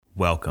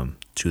Welcome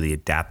to the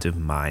Adaptive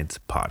Minds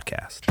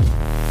Podcast.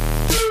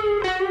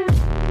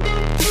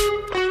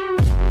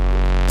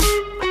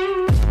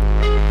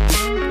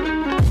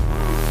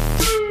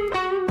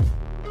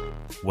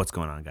 What's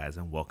going on, guys,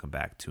 and welcome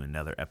back to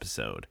another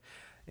episode.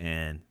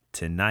 And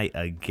tonight,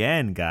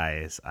 again,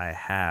 guys, I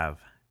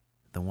have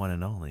the one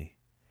and only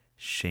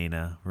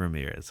Shayna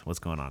Ramirez. What's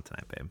going on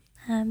tonight, babe?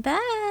 I'm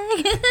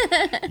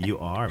back. You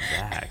are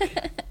back.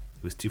 It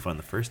was too fun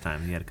the first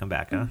time. You had to come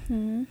back, huh?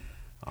 Mm-hmm.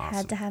 Awesome.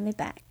 Had to have me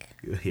back.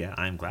 Yeah,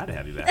 I'm glad to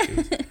have you back.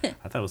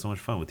 I thought it was so much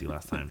fun with you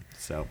last time.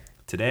 So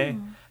today,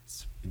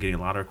 getting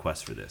a lot of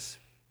requests for this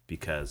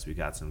because we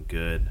got some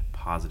good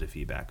positive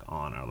feedback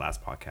on our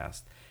last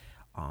podcast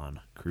on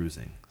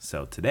cruising.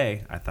 So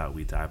today, I thought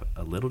we'd dive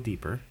a little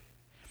deeper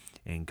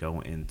and go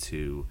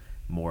into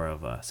more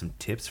of some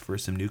tips for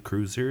some new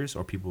cruisers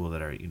or people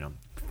that are,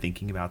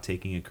 thinking about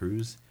taking a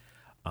cruise.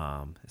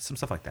 Some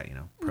stuff like that,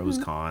 pros,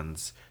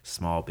 cons,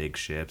 small, big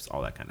ships,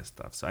 all that kind of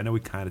stuff. So I know we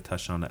kind of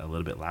touched on it a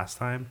little bit last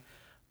time,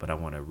 but I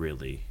want to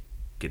really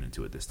get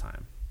into it this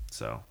time.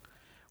 So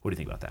what do you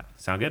think about that?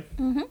 Sound good?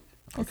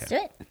 Mm-hmm.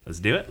 Okay. Let's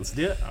do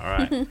it. All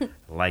right.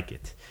 Like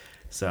it.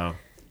 So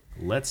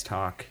let's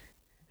talk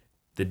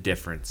the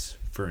difference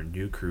for a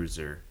new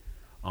cruiser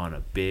on a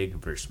big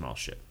versus small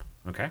ship.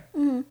 Okay.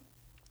 Mm-hmm.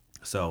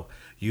 So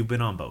you've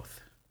been on both,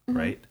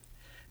 right?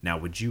 Now,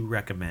 would you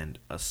recommend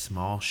a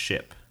small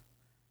ship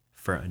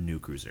for a new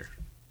cruiser?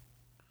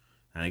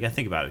 And I got to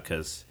think about it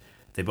because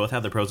they both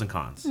have their pros and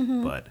cons.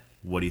 But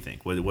what do you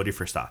think? What are your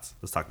first thoughts?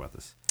 Let's talk about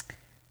this.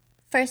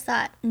 First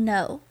thought,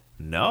 no.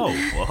 No.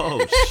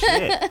 Whoa,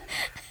 shit.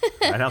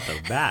 Right out the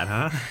bat,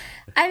 huh?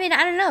 I mean,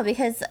 I don't know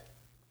because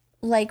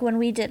like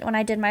when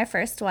I did my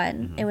first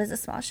one, it was a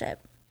small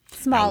ship.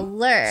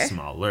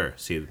 Smaller.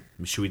 See,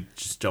 should we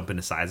just jump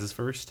into sizes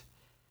first?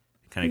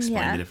 Kind of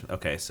explain the difference.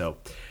 Okay, so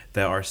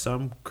there are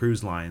some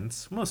cruise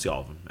lines, mostly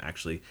all of them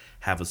actually,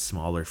 have a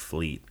smaller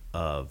fleet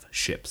of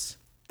ships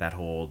that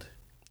hold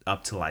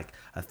up to like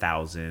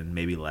 1,000,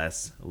 maybe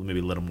less, maybe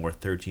a little more,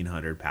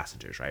 1,300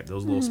 passengers, right?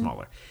 Those are a little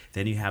smaller.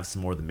 Then you have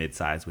some more of the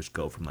mid-size, which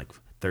go from like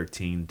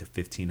 13 to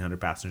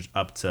 1,500 passengers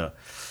up to,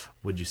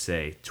 would you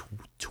say,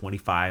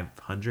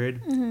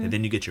 2,500? And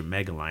then you get your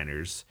mega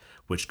liners,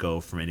 which go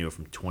from anywhere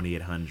from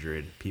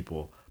 2,800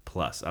 people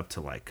plus up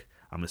to like,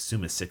 I'm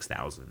assuming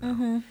 6,000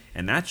 now.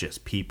 And that's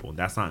just people.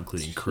 That's not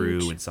including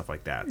crew and stuff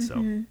like that.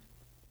 So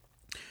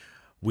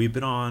we've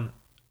been on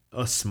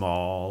a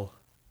smaller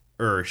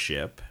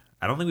ship.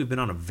 I don't think we've been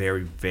on a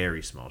very,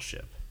 very small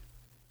ship.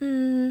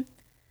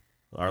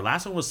 Our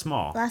last one was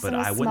small, but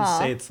I wouldn't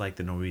say it's like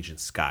the Norwegian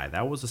Sky.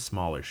 That was a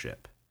smaller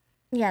ship.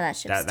 Yeah, that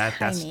ship's tiny.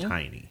 That's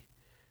tiny.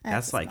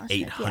 That's like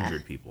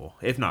 800 people,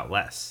 if not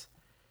less.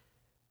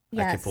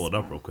 Yeah, I can pull it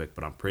up real quick,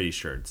 but I'm pretty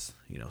sure it's,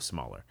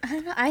 smaller. I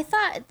don't know. I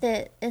thought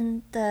that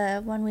in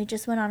the one we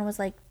just went on was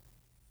like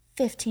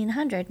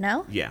 1,500,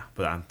 no? Yeah,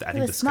 but I think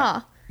it was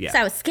small. Yeah. So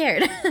I was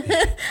scared.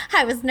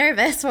 I was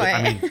nervous for it.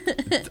 I mean,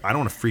 I don't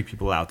want to freak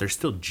people out. They're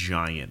still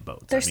giant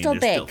boats. They're still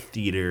big. There's still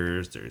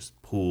theaters. There's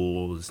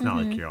pools. It's not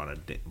like you're on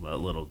a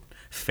little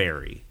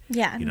ferry.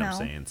 Yeah, You know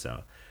what I'm saying?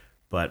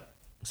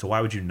 So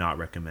why would you not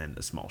recommend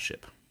a small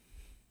ship?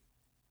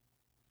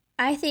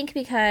 I think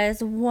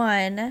because,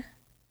 one,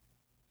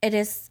 it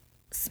is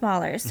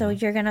smaller, so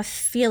you're going to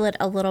feel it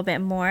a little bit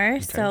more. Okay.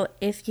 So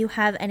if you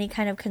have any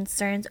kind of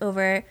concerns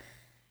over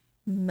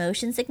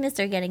motion sickness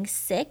or getting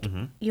sick,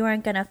 you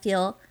aren't going to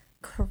feel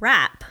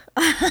crap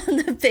on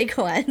the big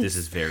ones. This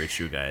is very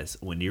true, guys.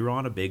 When you're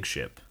on a big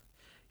ship,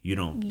 you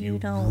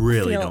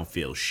really don't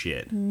feel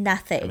shit.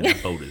 Nothing. I mean,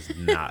 that boat is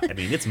not,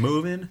 it's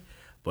moving,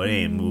 but it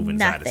ain't moving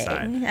side to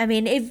side. I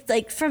mean, if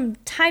like from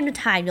time to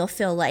time, you'll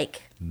feel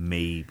like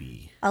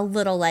maybe a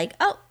little like,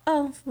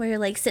 oh, where you're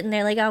like sitting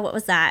there like, oh, what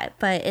was that?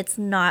 But it's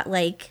not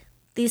like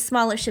these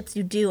smaller ships.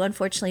 You do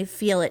unfortunately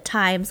feel at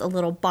times a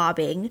little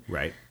bobbing,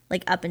 right?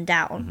 Like up and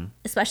down,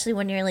 especially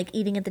when you're like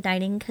eating at the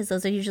dining, because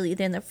those are usually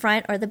either in the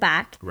front or the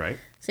back, right?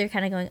 So you're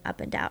kind of going up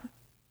and down.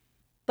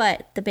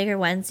 But the bigger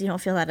ones, you don't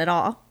feel that at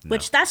all,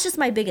 which that's just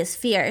my biggest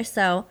fear.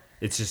 So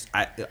it's just,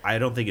 I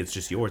don't think it's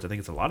just yours. I think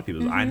it's a lot of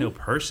people. I know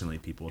personally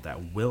people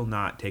that will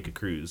not take a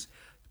cruise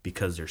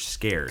because they're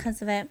scared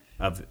because of it,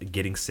 of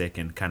getting sick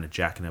and kind of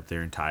jacking up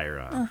their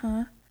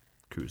entire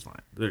cruise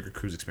line, their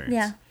cruise experience.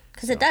 Yeah,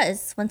 because it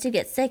does. Once you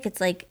get sick,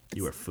 it's like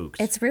you are fooked.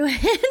 It's ruined.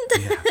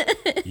 Yeah,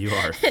 you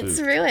are fooked. It's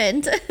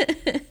ruined.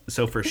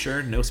 So for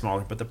sure, no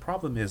smaller. But the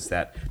problem is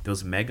that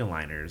those mega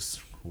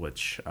liners,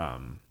 which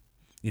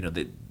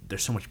they're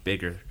so much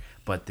bigger,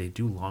 but they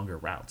do longer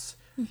routes.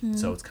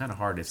 So it's kind of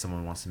hard if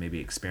someone wants to maybe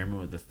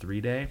experiment with a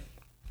 3-day.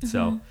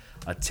 So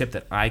a tip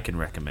that I can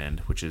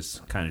recommend, which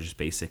is kind of just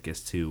basic, is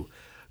to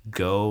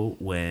go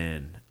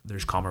when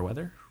there's calmer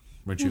weather.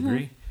 Wouldn't you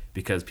agree?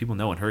 Because people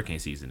know when hurricane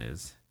season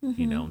is,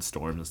 and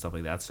storms and stuff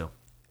like that. So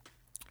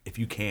if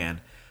you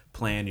can,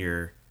 plan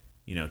your,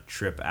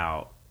 trip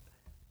out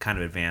kind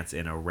of advance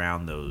in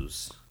around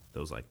those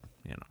like,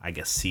 I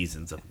guess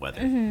seasons of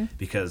weather.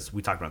 Because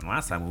we talked about it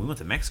last time when we went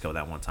to Mexico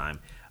that one time.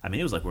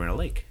 It was like we're in a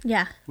lake.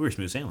 Yeah. We were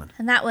smooth sailing.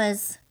 And that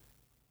was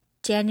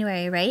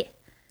January, right?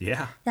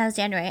 Yeah. That was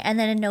January. And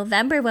then in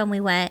November when we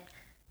went,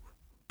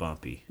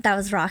 bumpy. That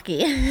was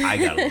rocky. I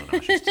got a little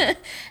nauseous too.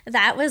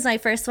 That was my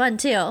first one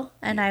too.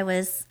 And I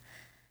was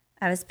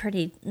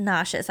pretty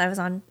nauseous. I was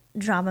on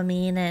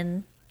Dramamine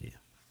and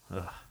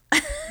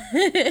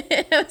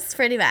it was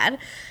pretty bad.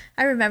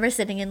 I remember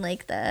sitting in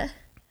like the,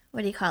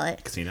 what do you call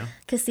it?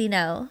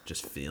 Casino.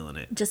 Just feeling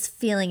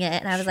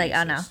it. And I was like,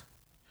 oh no,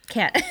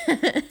 can't.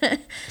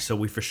 So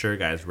we for sure,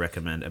 guys,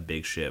 recommend a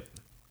big ship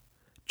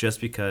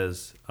just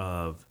because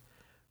of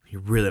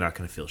you're really not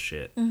going to feel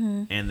shit.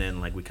 Mm-hmm. And then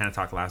like we kind of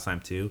talked last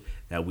time too,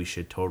 that we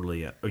should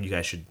totally, or you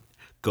guys should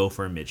go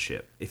for a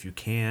midship. If you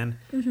can,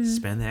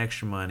 spend the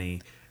extra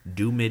money,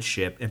 do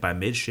midship. And by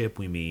midship,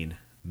 we mean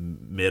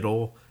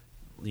middle,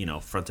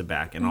 front to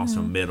back, and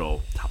also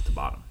middle, top to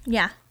bottom.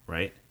 Yeah.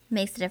 Right?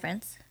 Makes a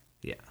difference.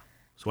 Yeah.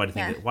 So why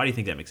do you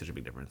think that makes such a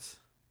big difference?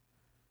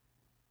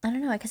 I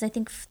don't know, because I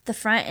think the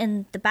front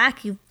and the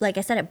back, you, like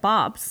I said, it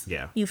bobs.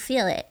 Yeah. You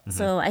feel it. Mm-hmm.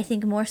 So I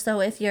think more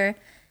so if you're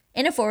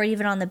in a forward,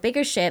 even on the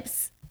bigger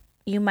ships,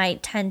 you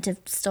might tend to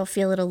still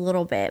feel it a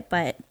little bit,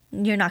 but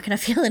you're not going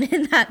to feel it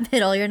in that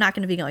middle. You're not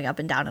going to be going up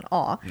and down at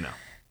all. No.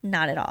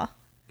 Not at all.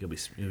 You'll be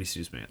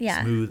smooth,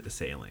 yeah. Smooth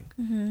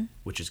sailing,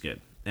 which is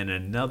good. And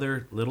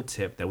another little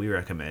tip that we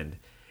recommend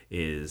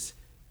is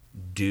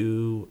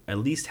at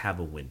least have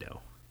a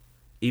window.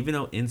 Even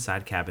though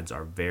inside cabins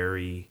are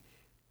very,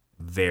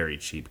 very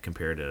cheap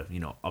compared to,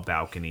 a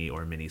balcony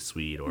or a mini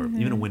suite or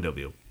even a window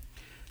view,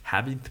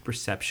 having the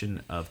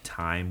perception of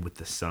time with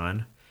the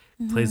sun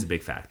plays a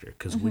big factor.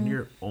 Because when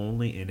you're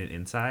only in it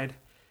inside,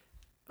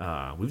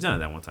 we've done it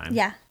that one time.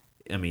 Yeah.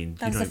 I mean,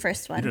 that was the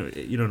first one.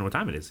 You don't know what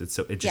time it is. It's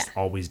just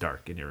always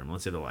dark in your room.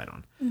 Let's have the light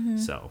on.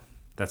 So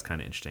that's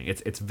kind of interesting.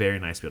 It's very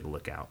nice to be able to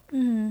look out.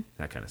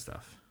 That kind of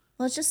stuff.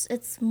 Well,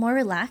 it's more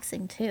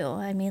relaxing too.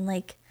 I mean,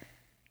 like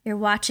you're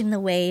watching the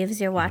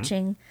waves, you're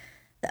watching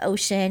the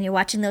ocean, you're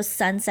watching those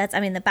sunsets. I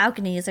mean, the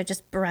balconies are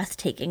just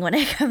breathtaking when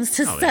it comes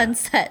to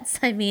sunsets.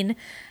 Yeah. I mean,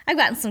 I've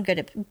gotten some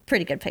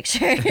pretty good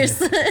pictures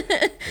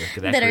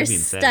that are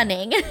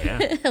stunning.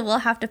 Yeah. We'll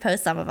have to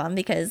post some of them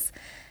because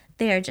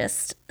they are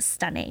just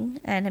stunning.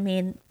 And I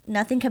mean,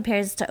 nothing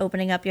compares to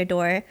opening up your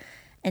door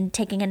and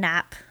taking a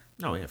nap.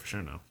 Oh, yeah, for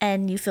sure, no.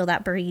 And you feel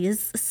that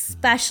breeze,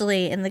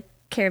 especially in the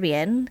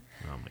Caribbean.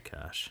 Oh, my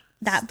gosh.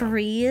 That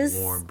breeze.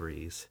 Warm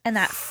breeze. And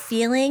that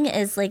feeling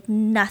is like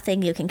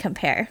nothing you can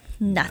compare.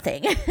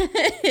 Nothing.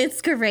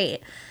 It's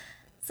great.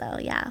 So,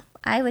 yeah,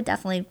 I would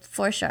definitely,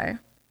 for sure,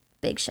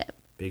 big ship.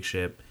 Big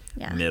ship.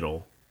 Yeah.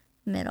 Middle.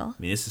 I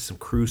mean, this is some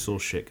crucial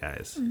shit,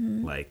 guys.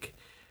 Like.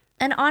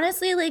 And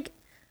honestly, like,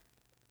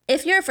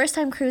 if you're a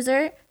first-time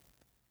cruiser,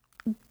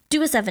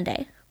 do a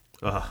 7-day.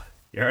 Oh,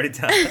 you're already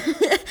telling.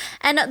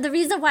 And the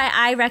reason why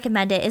I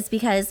recommend it is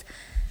because,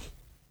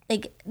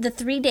 like, the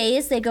 3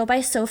 days, they go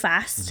by so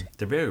fast.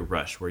 They're very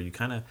rushed, where you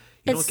kind of...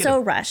 It's so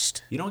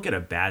rushed. You don't get a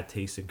bad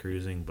taste in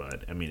cruising,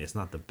 but, I mean, it's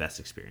not the best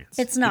experience.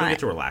 It's not. You don't get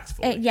to relax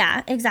fully.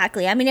 Yeah,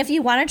 exactly. I mean, if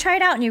you want to try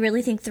it out and you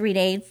really think 3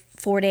 days,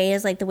 4 days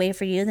is, like, the way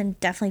for you, then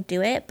definitely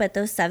do it. But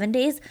those 7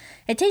 days,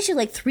 it takes you,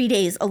 like, 3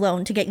 days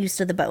alone to get used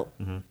to the boat.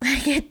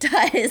 Like, it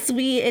does.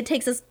 It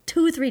takes us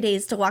 2-3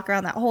 days to walk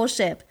around that whole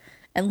ship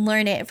and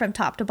learn it from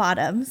top to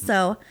bottom.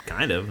 So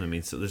kind of. I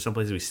mean, so there's some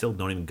places we still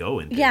don't even go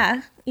into.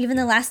 Yeah. Even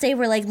the last day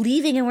we're like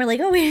leaving and we're like,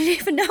 oh, we didn't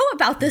even know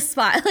about this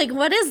spot. Like,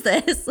 what is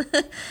this?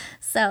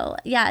 So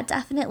yeah,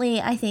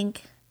 definitely. I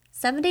think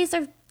 7 days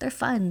they're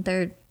fun.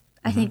 They're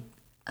I think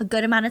a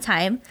good amount of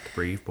time.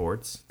 Brief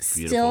ports.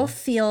 Beautiful. Still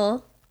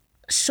feel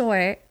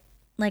short.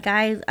 Like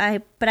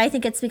but I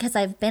think it's because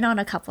I've been on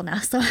a couple now.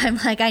 So I'm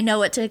like, I know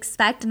what to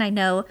expect and I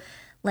know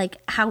like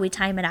how we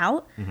time it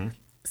out.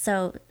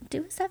 So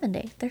do a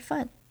 7-day. They're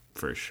fun.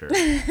 For sure.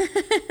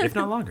 If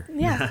not longer.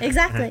 Yeah,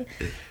 exactly.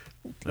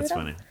 That's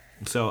funny.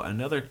 So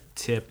another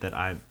tip that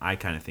I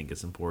kind of think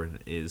is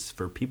important is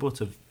for people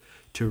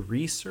to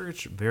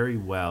research very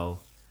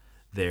well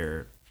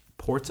their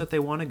ports that they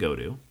want to go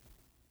to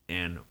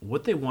and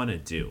what they want to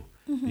do.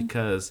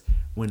 Because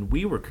when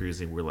we were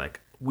cruising, we're like,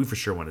 we for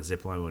sure want to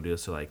zip line, we want to do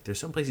this. So like, there's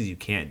some places you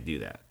can't do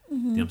that. You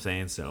know what I'm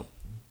saying? So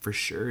for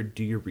sure,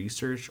 do your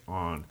research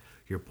on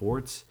your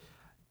ports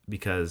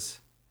because...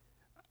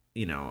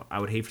 I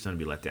would hate for someone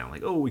to be let down.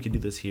 Like, oh, we can do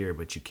this here,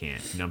 but you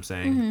can't. You know what I'm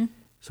saying?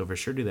 So for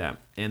sure do that.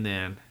 And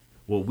then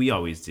what we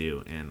always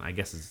do, and I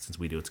guess since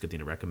we do, it's a good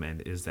thing to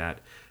recommend, is that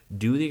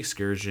do the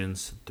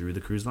excursions through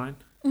the cruise line.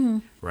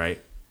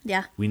 Right?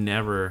 Yeah. We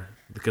never,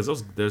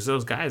 because there's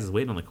those guys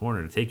waiting on the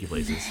corner to take you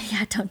places.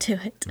 Yeah, don't do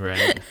it.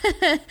 Right?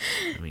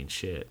 I mean,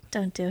 shit.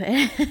 Don't do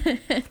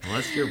it.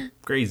 Unless you're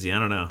crazy. I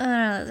don't know.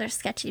 Those are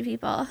sketchy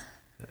people.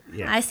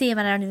 Yeah. I see them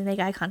and I don't even make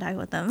eye contact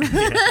with them.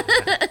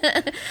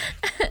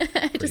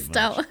 I just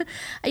don't.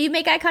 You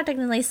make eye contact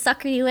and they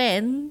sucker you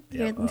in.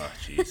 Yeah. Oh,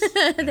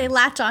 jeez. They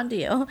latch onto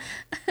you.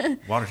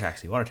 Water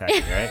taxi,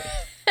 right?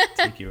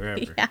 Take you wherever.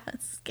 Yeah,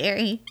 it's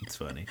scary. It's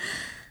funny.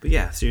 But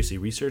yeah, seriously,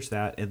 research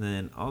that. And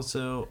then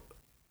also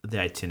the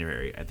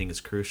itinerary, I think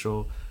is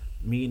crucial.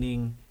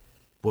 Meaning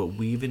what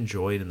we've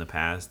enjoyed in the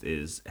past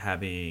is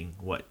having,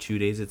 2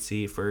 days at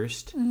sea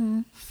first,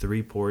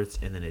 3 ports,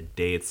 and then a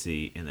day at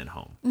sea, and then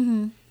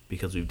home.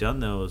 because we've done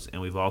those,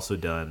 and we've also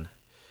done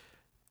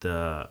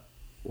the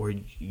where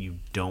you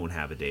don't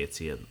have a day at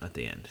sea at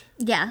the end.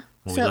 Yeah.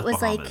 When So we it left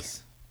was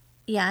Bahamas,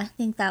 yeah, I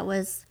think that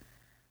was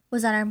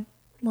that our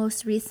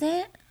most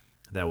recent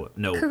that was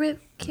no Caribbean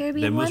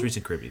the most one?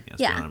 recent Caribbean. Yes,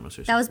 Yeah, not our most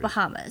recent that was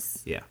Caribbean.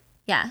 Bahamas. Yeah.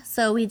 Yeah,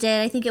 so we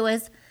did, I think it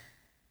was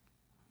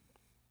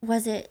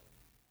it,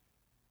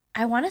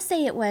 I want to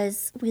say it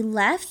was, we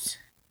left,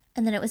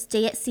 and then it was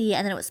day at sea,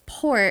 and then it was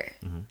port,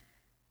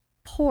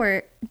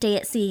 day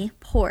at sea,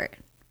 port,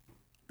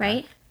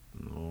 right?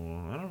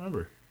 No, I don't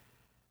remember.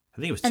 I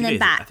think it was 2 And then days.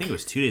 back. I think it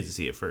was 2 days to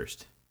sea at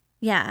first.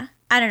 Yeah,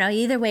 I don't know.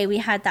 Either way, we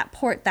had that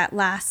port that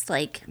last,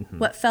 like,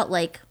 what felt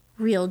like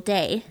real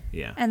day.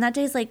 Yeah. And that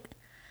day's like,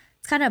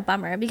 it's kind of a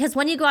bummer because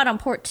when you go out on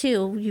port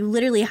two, you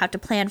literally have to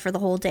plan for the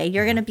whole day.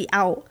 You're going to be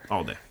out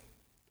All day.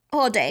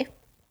 all day.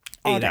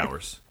 8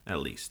 hours at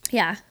least.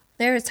 Yeah.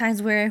 There was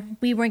times where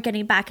we weren't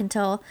getting back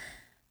until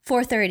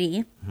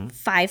 4:30,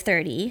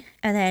 5:30,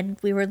 and then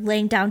we were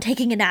laying down,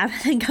 taking a nap,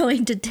 and then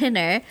going to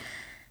dinner.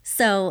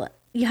 So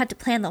you had to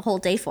plan the whole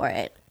day for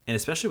it. And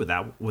especially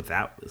with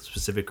that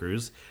specific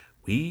cruise,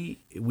 we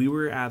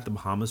were at the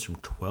Bahamas from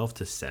 12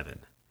 to 7.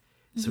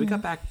 So we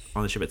got back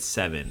on the ship at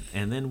 7,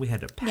 and then we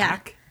had to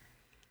pack.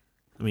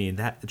 I mean,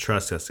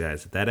 trust us,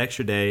 guys. That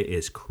extra day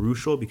is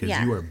crucial because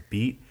you are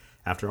beat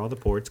after all the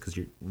ports because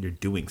you're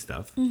doing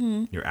stuff.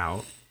 You're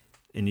out,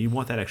 and you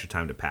want that extra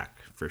time to pack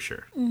for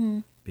sure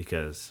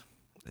because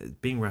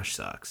being rushed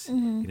sucks.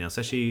 You know,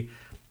 especially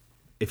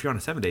if you're on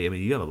a 7-day. I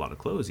mean, you have a lot of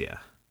clothes,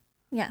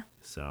 Yeah,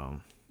 So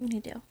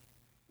you do.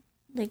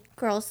 Like,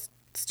 girls,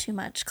 it's too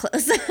much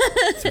clothes. too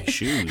many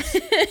shoes,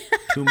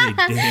 too many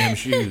damn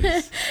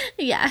shoes.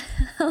 Yeah,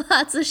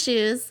 lots of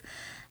shoes.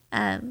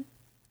 I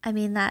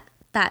mean,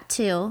 that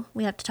too.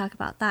 We have to talk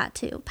about that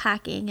too.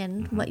 Packing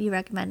and what you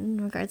recommend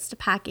in regards to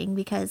packing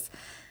because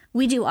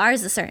we do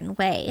ours a certain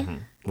way.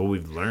 What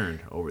we've learned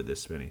over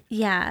this many.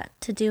 Yeah,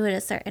 to do it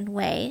a certain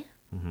way.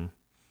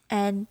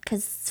 And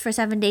because for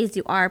 7 days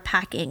you are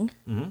packing.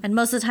 And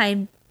most of the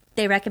time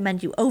they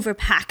recommend you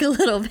overpack a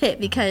little bit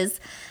because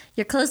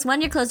your clothes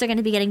are going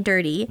to be getting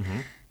dirty.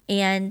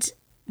 And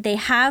they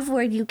have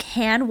where you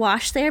can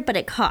wash there, but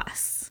it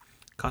costs.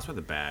 Cost by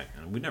the bag.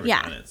 And we've never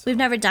done it. So. We've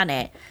never done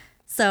it.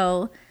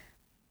 So,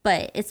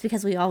 but it's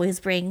because we always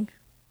bring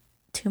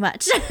too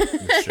much.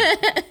 Sure.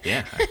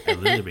 Yeah, I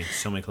literally bring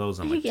so many clothes.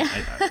 I'm like,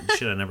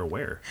 shit I never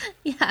wear.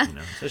 Yeah. You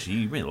know, especially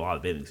you bring a lot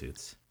of bathing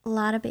suits. A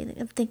lot of bathing.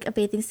 I think a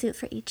bathing suit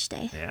for each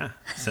day. Yeah.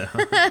 So,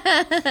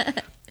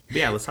 but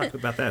yeah, let's talk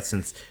about that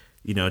since,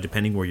 you know,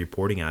 depending where you're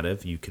porting out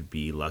of, you could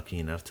be lucky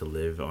enough to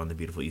live on the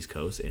beautiful East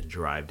Coast and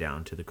drive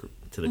down to the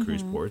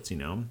cruise ports, you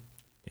know,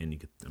 and you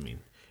could, I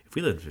mean, if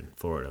we lived in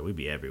Florida, we'd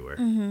be everywhere.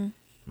 I mean,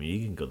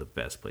 you can go the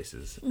best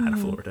places out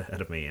of Florida,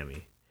 out of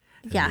Miami.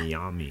 Yeah.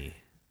 Miami.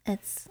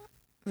 It's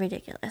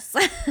ridiculous.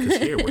 Because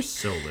here we're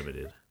so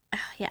limited.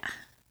 Yeah.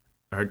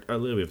 Our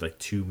literally we have like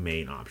 2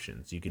 main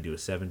options. You could do a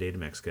 7-day to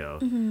Mexico.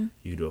 You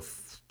could do a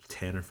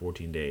 10 or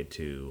 14-day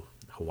to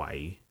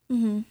Hawaii,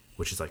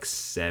 which is like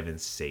 7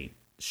 straight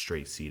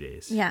sea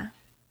days. Yeah.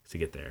 To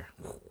get there.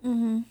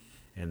 And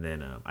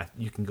then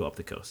you can go up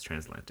the coast,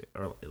 transatlantic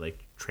or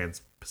like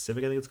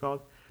Trans-Pacific, I think it's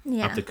called.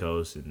 Yeah. Up the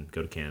coast and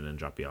go to Canada and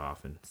drop you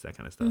off and that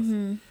kind of stuff.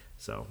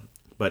 So,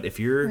 but if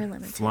you're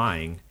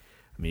flying,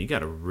 I mean, you got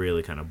to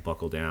really kind of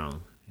buckle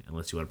down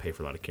unless you want to pay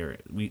for a lot of carry.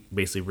 We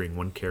basically bring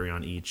 1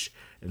 carry-on each,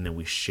 and then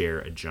we share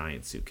a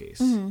giant suitcase.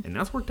 And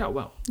that's worked out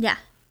well. Yeah.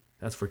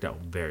 That's worked out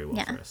very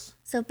well for us.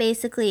 So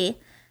basically,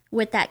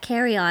 with that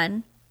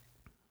carry-on,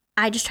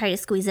 I just try to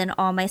squeeze in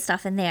all my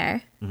stuff in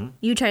there.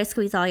 You try to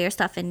squeeze all your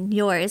stuff in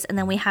yours, and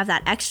then we have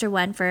that extra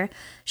one for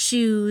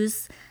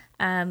shoes.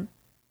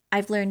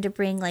 I've learned to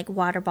bring like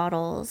water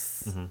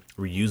bottles,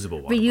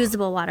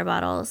 reusable water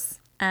bottles.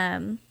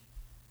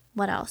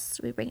 What else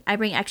do we bring? I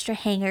bring extra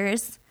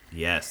hangers.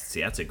 Yes,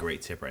 see, that's a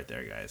great tip right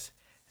there, guys.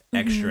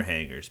 Extra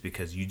hangers,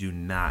 because you do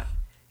not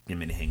get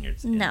many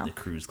hangers in the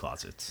cruise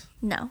closets.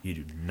 No, you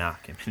do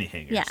not get many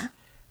hangers. Yeah.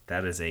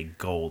 That is a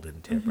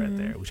golden tip right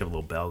there. We should have a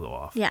little bell go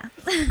off. Yeah.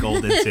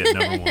 Golden tip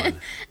number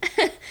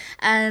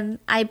 1.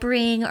 I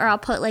bring, or I'll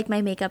put like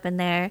my makeup in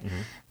there,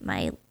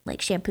 my like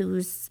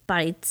shampoos,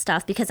 body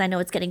stuff, because I know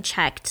it's getting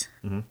checked.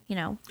 You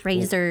know,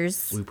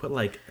 razors. We put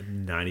like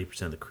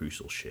 90% of the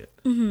crucial shit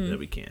that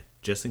we can,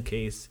 just in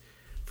case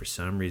for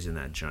some reason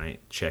that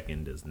giant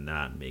check-in does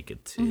not make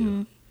it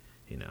to,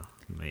 you know,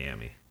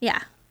 Miami. Yeah.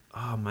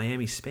 Oh,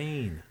 Miami,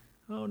 Spain.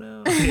 Oh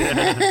no.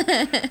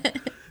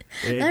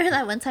 Remember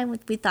that one time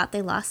we thought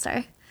they lost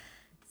our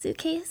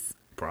suitcase?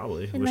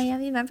 Probably. In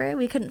Miami, remember?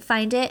 We couldn't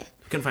find it.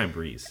 We couldn't find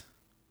Breeze.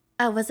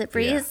 Oh, was it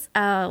Breeze?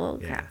 Yeah. Oh,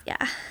 crap.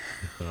 Yeah.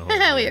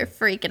 Oh, we were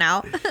freaking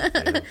out.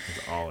 It was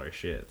all our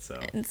shit, so.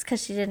 It's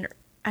because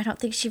I don't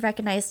think she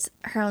recognized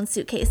her own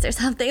suitcase or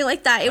something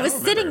like that. It was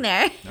sitting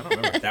there. I don't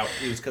remember.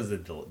 It was because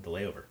of the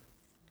layover.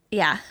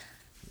 Yeah.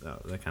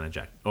 That kind of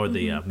jack. Or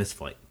the missed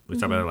flight. We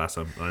talked about it last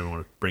time. I don't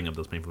want to bring up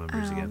those painful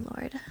memories again. Oh,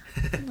 Lord.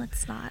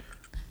 Let's not.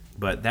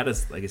 But that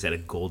is, like I said, a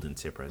golden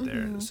tip right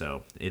there.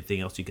 So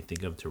anything else you can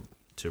think of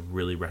to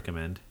really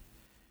recommend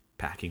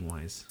packing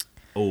wise?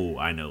 Oh,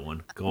 I know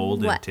one.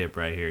 Golden What? tip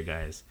right here,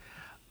 guys.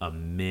 A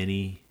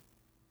mini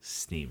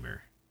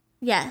steamer.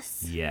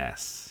 Yes.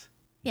 Yes.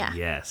 Yeah.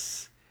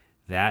 Yes.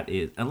 That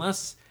is,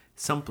 unless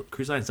some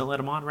cruise lines don't let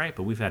them on, right?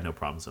 But we've had no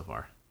problem so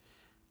far.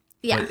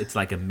 Yeah. But it's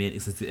like a mini.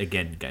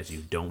 Again, guys,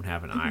 you don't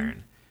have an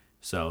iron,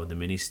 so the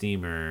mini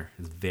steamer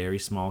is very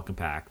small, and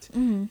compact.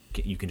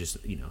 You can just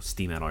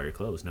steam out all your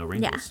clothes, no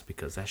wrinkles,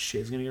 because that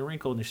shit is gonna get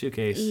wrinkled in your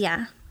suitcase.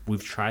 Yeah.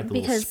 We've tried the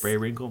little spray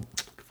wrinkle.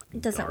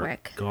 It doesn't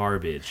work.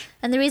 Garbage.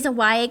 And the reason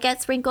why it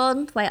gets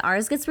wrinkled, why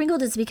ours gets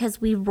wrinkled, is because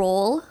we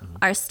roll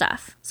our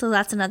stuff. So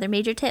that's another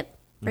major tip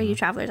for you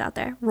travelers out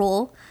there.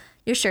 Roll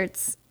your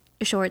shirts,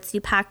 your shorts.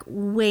 You pack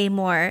way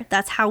more.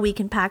 That's how we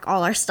can pack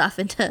all our stuff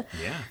into.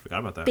 Yeah, forgot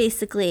about that.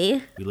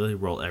 Basically. We literally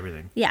roll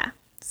everything. Yeah.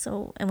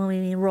 So, and when we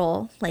mean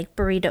roll, like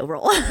burrito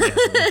roll. Yeah,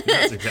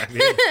 that's exactly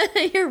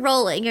it. You're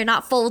rolling. You're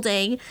not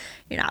folding.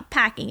 You're not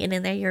packing it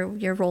in there.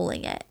 You're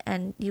rolling it.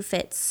 And you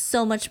fit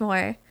so much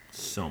more.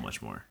 So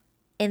much more.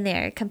 In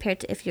there compared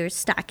to if you're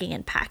stacking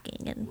and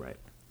packing and right.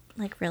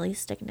 like really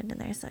sticking it in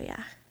there. So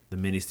yeah. The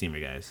mini steamer,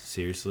 guys.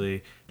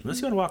 Seriously, unless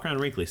you want to walk around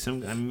wrinkly,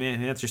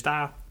 that's your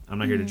style. I'm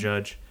not here to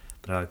judge,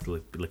 but I like to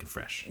be looking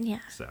fresh. Yeah.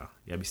 So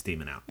you gotta be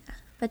steaming out. Yeah.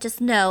 But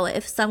just know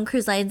if some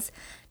cruise lines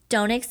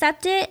don't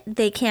accept it,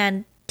 they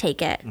can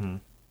take it.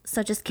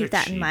 So just keep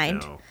that in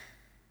mind. Though.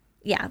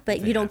 Yeah,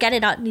 but you don't get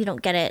it out. You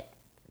don't get it.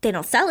 They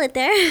don't sell it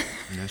there.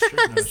 That's true.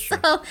 That's true.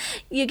 So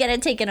you get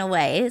it taken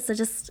away. So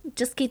just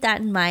keep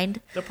that in mind.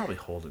 They'll probably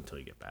hold it until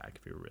you get back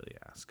if you really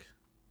ask.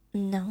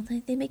 No,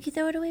 they make you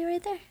throw it away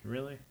right there.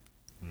 Really?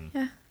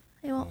 Yeah,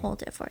 they won't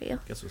hold it for you.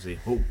 Guess we'll see.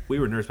 Oh, we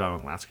were nervous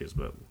about on last cruise,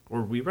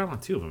 or we ran on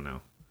 2 of them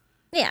now.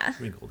 Yeah.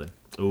 We golden.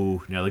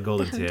 Oh, now the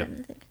golden tip.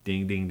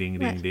 Ding, ding, ding,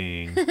 ding,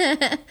 ding.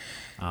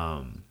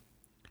 A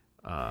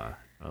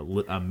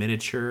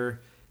miniature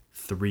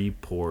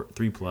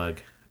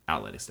 3-plug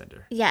outlet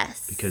extender.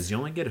 Yes. Because you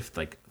only get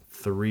like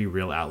 3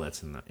 real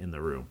outlets in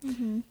the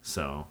room.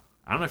 So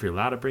I don't know if you're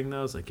allowed to bring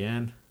those.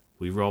 Again,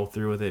 we roll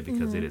through with it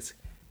because it is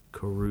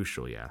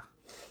crucial. Yeah,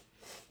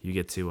 you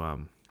get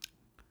to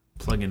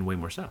plug in way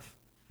more stuff.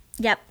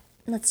 Yep,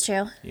 that's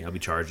true. Yeah, I'll be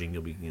charging.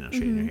 You'll be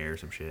straightening your hair or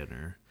some shit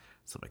or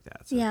stuff like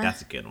that. So Yeah.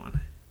 that's a good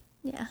one.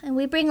 Yeah, and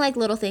we bring like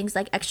little things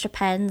like extra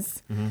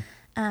pens,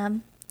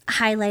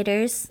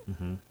 highlighters,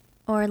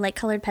 or like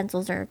colored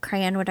pencils or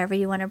crayon, whatever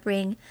you want to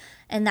bring.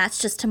 And that's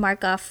just to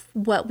mark off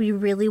what we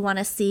really want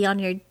to see on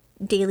your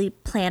daily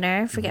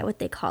planner. Forget what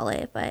they call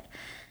it, but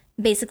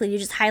basically you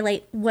just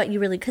highlight what you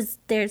really, because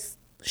there's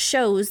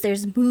shows,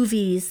 there's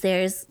movies,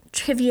 there's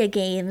trivia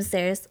games,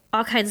 there's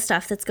all kinds of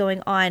stuff that's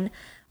going on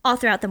all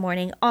throughout the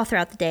morning, all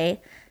throughout the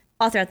day,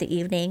 all throughout the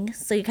evening.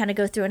 So you kind of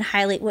go through and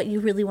highlight what you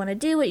really want to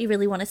do, what you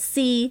really want to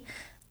see,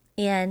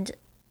 and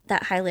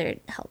that highlighter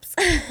helps.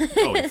 Oh,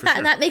 for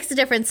sure. That makes a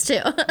difference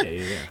too.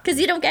 Yeah. Because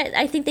you don't get,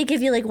 I think they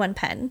give you like 1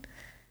 pen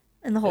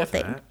in the whole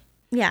thing. That.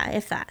 Yeah,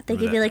 if that. They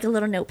give you like a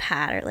little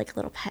notepad or like a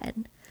little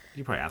pen.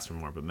 You probably asked for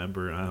more, but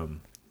remember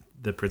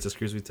the Princess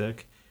Cruise we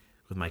took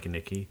with Mike and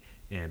Nikki,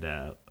 and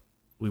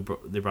they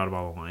brought a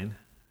bottle of wine.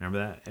 Remember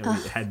that? And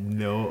we had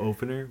no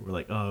opener. We're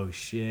like, oh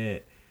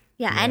shit.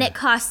 Yeah, and it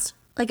cost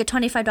like a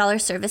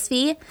 $25 service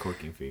fee.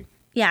 Corking fee.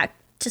 Yeah,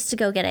 just to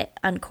go get it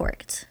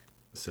uncorked.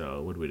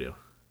 So what did we do?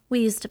 We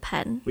used a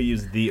pen. We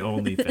used the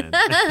only pen.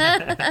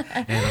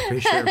 And I'm pretty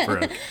sure it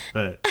broke,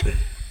 but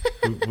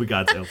we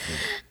got to open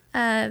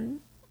it.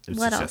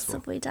 What else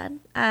have we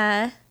done?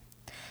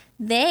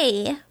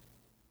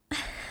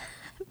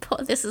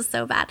 This is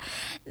so bad.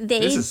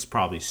 This is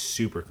probably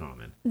super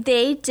common.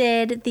 They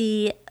did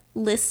the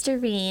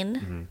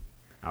Listerine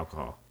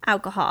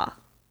alcohol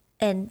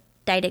and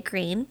dyed it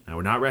green. Now,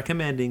 we're not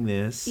recommending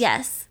this.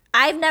 Yes.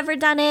 I've never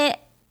done it.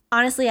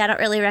 Honestly, I don't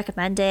really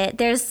recommend it.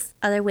 There's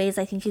other ways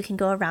I think you can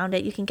go around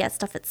it. You can get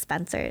stuff at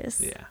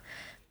Spencer's. Yeah.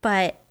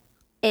 But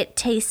it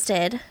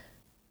tasted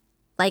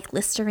like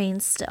Listerine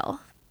still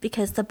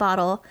because the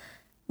bottle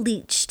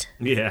leached.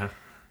 Yeah.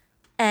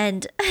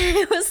 And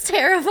it was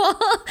terrible.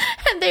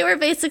 And they were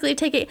basically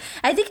taking,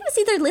 I think it was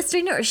either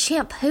Listerine or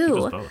shampoo.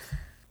 It was both.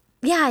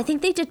 Yeah, I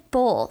think they did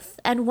both.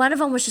 And one of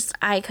them was just,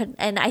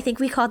 and I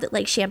think we called it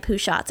like shampoo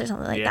shots or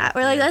something like that.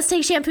 We're like, let's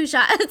take shampoo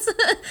shots.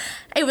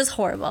 It was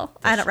horrible.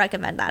 I don't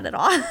recommend that at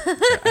all.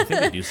 I think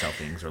they do sell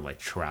things or like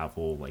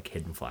travel, like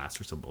Hidden Flask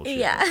or some bullshit.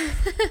 Yeah.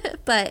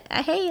 But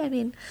hey, I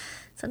mean,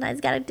 sometimes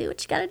you got to do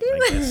what you got to do.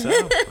 I guess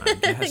so.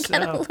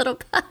 Get a little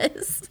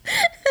buzz.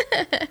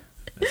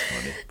 That's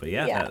funny. But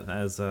yeah.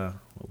 That is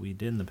what we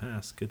did in the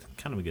past. Good,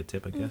 kind of a good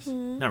tip, I guess.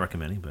 Not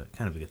recommending, but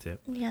kind of a good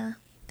tip. Yeah.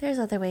 There's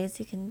other ways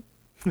you can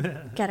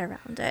get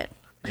around it.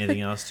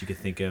 Anything else you could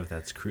think of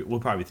that's we'll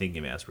probably think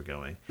of it as we're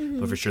going.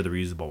 But for sure, the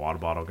reusable water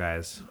bottle,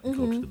 guys.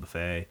 Go up to the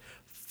buffet,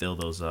 fill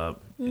those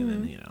up, and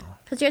then,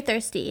 Because you're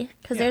thirsty.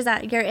 Because there's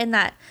that, you're in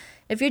that,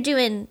 if you're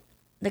doing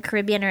the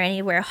Caribbean or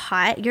anywhere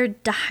hot, you're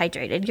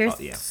dehydrated. You're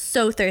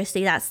so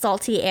thirsty. That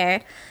salty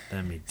air.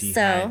 Let me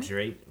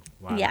dehydrate.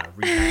 Wow, yeah.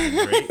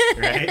 Rehydrate,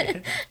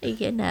 right?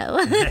 You know.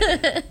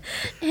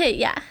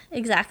 Yeah,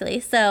 exactly.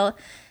 So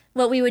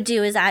what we would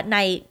do is at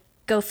night,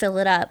 go fill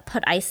it up,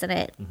 put ice in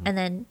it, and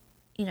then,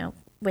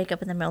 wake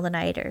up in the middle of the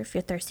night or if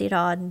you're thirsty at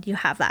all, and you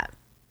have that.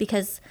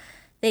 Because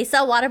they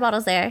sell water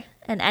bottles there,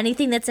 and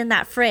anything that's in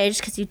that fridge,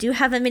 because you do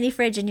have a mini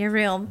fridge in your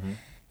room,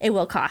 it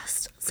will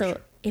cost.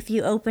 So if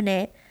you open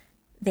it,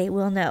 they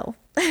will know.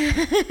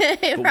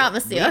 I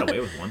promise you. We got away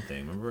with one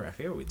thing. Remember, I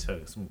forget what we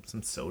took.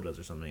 Some sodas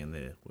or something, and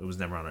it was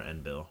never on our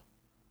end bill.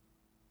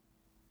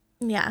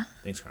 Yeah.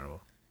 Thanks,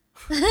 Carnival.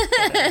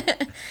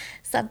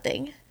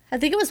 Something. I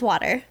think it was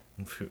water.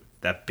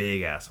 That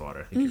big ass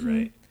water. I think you're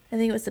right. I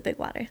think it was the big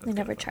water. They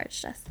never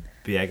charged us.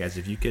 But yeah, guys,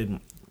 if you could,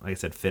 like I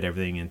said, fit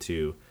everything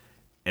into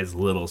as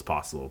little as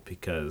possible,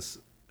 because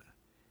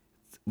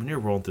when you're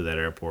rolling through that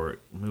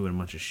airport, moving a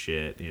bunch of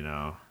shit, you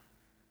know.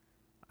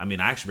 I mean,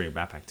 I actually bring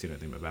a backpack too. I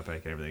think my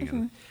backpack and everything.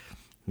 And,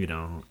 you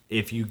know,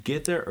 if you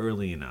get there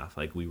early enough,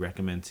 like we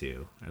recommend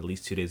to, at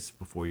least 2 days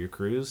before your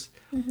cruise,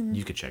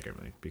 you could check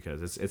everything,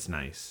 because it's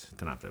nice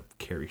to not have to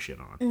carry shit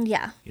on.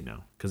 Yeah. You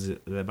know, because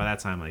by that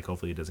time, like,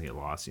 hopefully it doesn't get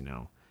lost, you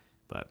know.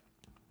 But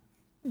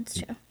it's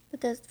true.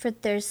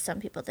 But there's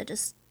some people that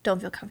just don't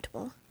feel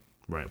comfortable.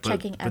 Right.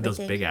 Checking but those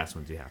everything. big ass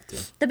ones you have to.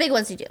 The big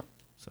ones you do.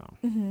 So,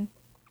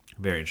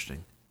 very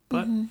interesting.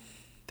 But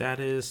that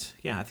is,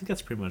 yeah, I think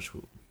that's pretty much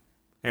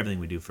everything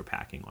we do for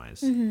packing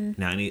wise.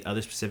 Now, any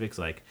other specifics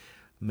like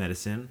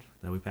medicine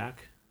that we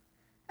pack?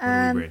 What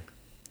do we bring?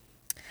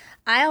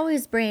 I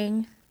always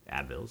bring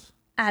Advils.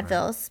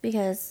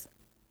 Because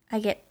I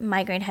get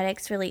migraine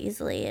headaches really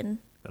easily and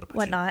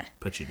whatnot.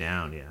 Put you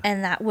down, yeah.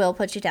 And that will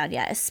put you down,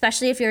 yeah.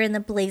 Especially if you're in the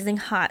blazing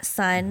hot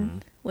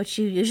sun, which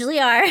you usually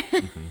are.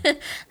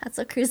 That's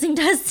what cruising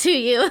does to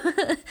you.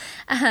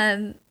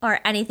 Or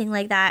anything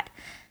like that.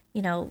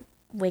 You know,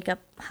 wake up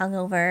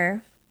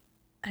hungover,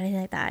 anything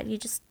like that. You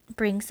just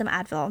bring some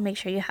Advil. Make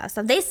sure you have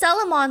some. They sell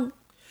them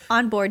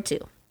on board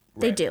too.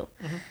 They do.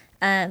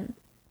 But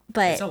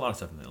they sell a lot of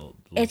stuff in the little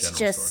it's general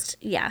just store.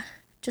 Yeah,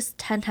 just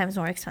 10 times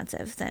more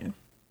expensive than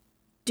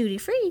duty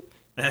free.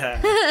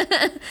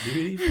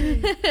 Duty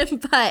free.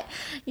 But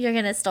you're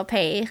gonna still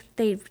pay.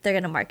 They're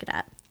gonna mark it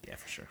up. Yeah,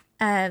 for sure.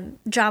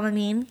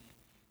 Dramamine.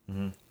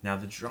 Now,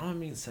 the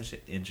Dramamine is such an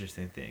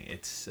interesting thing.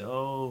 It's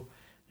so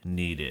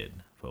needed,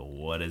 but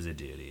what does it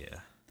do to you?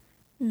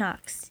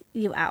 Knocks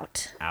you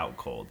out. Out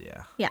cold,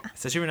 yeah. Yeah.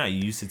 Especially if you're not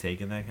used to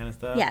taking that kind of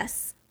stuff.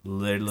 Yes.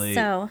 Literally,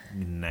 So,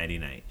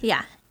 nighty-night.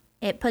 Yeah.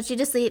 It puts you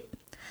to sleep.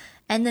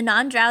 And the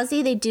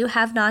non-drowsy, they do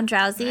have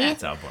non-drowsy.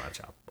 That's a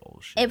bunch of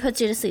bullshit. It puts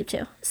you to sleep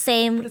too.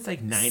 Same. But it's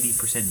like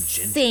 90%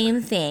 ginger.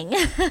 Same thing.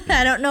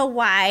 I don't know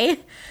why.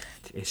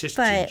 It's just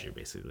ginger,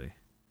 basically.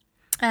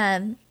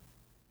 I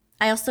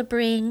also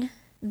bring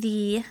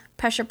the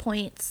pressure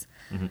points.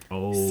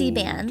 Oh,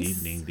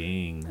 C-bands. Ding,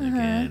 ding, ding.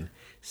 Again,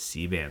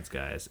 C-bands,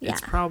 guys. Yeah.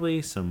 It's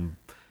probably some,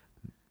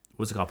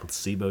 what's it called,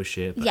 placebo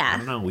shit. But Yeah. I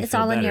don't know. We it's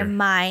feel all in better. your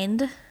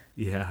mind.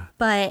 Yeah.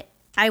 But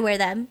I wear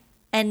them.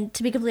 And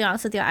to be completely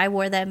honest with you, I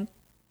wore them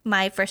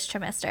my first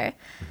trimester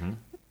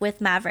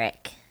with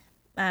Maverick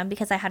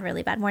because I had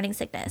really bad morning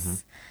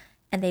sickness.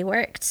 And they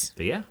worked.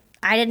 But yeah.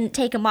 I didn't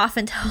take them off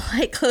until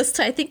like close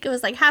to, I think it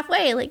was like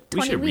halfway, like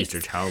 20 We should weeks.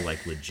 research how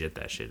like legit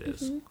that shit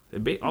is.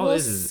 All it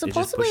is it just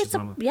supposedly pushes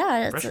on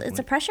it's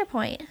a pressure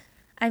point.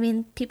 I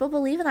mean, people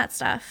believe in that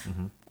stuff.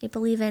 They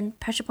believe in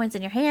pressure points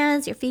in your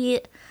hands, your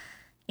feet.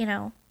 You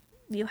know,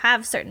 you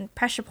have certain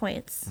pressure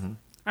points.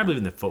 I believe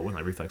in the foot one,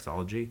 like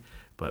reflexology,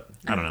 but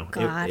I don't know.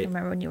 God, I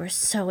remember when you were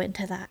so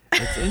into that.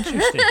 It's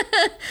interesting.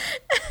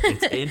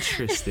 It's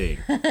interesting.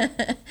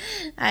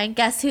 I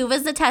guess who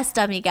was the test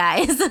dummy,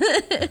 guys?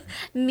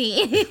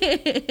 Me.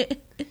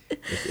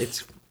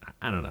 It's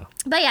I don't know.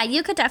 But yeah,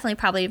 you could definitely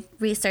probably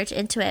research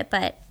into it.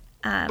 But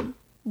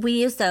we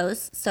use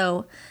those.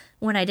 So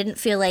when I didn't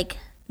feel like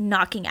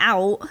knocking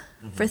out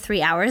for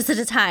 3 hours at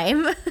a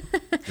time,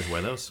 Just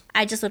wear those.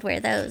 I just would wear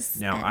those.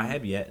 Now, I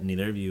have yet,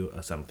 neither of you,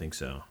 I don't think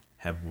so,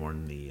 have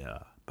worn the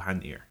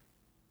behind the ear.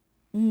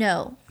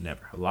 No.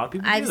 Never. A lot of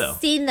people I've do, though.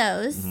 seen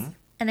those,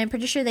 and I'm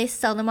pretty sure they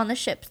sell them on the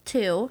ships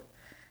too.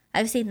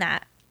 I've seen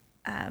that.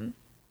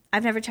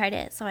 I've never tried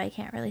it, so I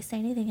can't really say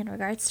anything in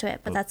regards to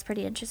it, but that's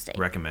pretty interesting.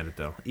 Recommend it,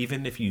 though.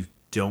 Even if you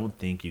don't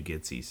think you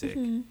get seasick,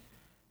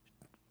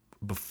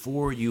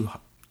 before you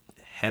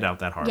head out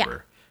that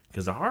harbor,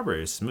 because the harbor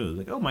is smooth.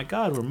 Like, oh my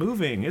God, we're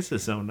moving. This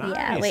is so nice.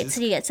 Yeah, wait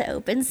till you get to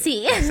open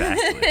sea.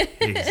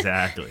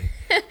 Exactly.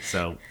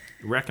 So,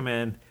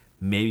 recommend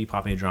maybe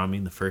popping a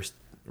Dramamine the first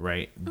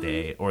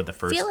day or the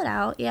first. Feel it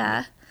out,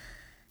 yeah.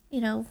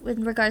 You know,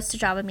 in regards to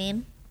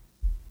Dramamine,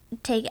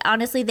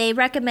 honestly, they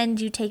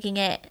recommend you taking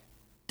it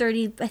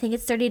 30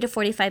 to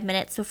 45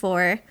 minutes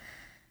before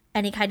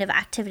any kind of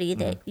activity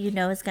that you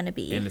know is going to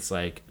be. And it's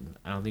like,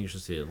 I don't think you're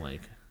supposed to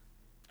like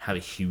have a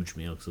huge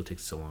meal because it'll take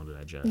so long to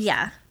digest.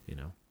 Yeah. You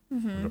know,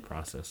 the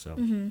process. So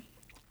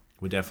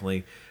we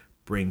definitely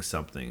bring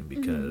something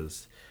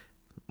because,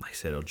 like I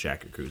said, it'll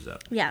jack your cruise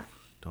up. Yeah.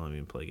 Don't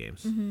even play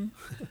games.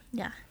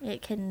 Yeah,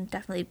 it can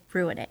definitely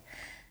ruin it.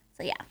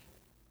 So yeah.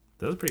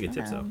 Those are pretty good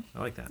tips, though. I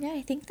like that. Yeah,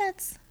 I think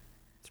that's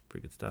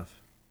pretty good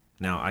stuff.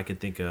 Now, I could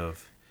think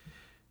of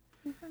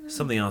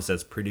something else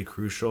that's pretty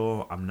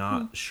crucial. I'm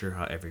not sure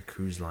how every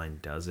cruise line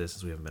does this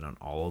since we haven't been on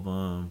all of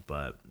them,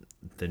 but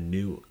the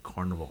new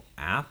Carnival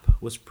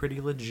app was pretty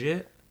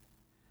legit,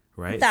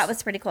 right? That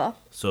was pretty cool.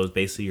 So it's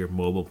basically your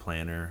mobile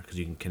planner because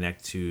you can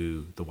connect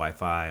to the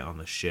Wi-Fi on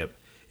the ship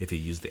if you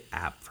use the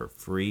app for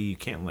free. You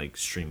can't like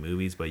stream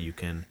movies, but you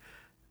can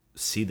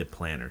see the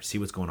planner, see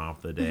what's going on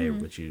for the day,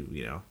 which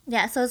you know.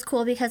 Yeah, so it's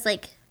cool because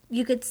like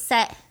you could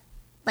set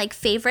like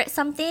favorite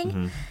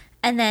something,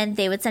 and then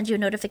they would send you a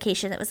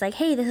notification that was like,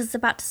 hey, this is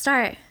about to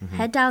start.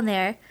 Head down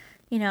there,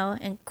 you know,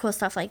 and cool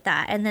stuff like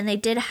that. And then they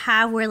did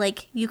have where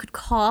like you could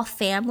call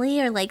family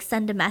or like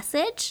send a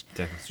message.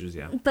 Text messages,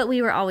 yeah. But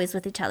we were always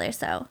with each other,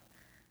 so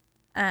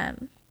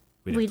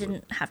we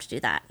didn't have to do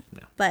that.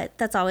 No. But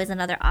that's always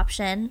another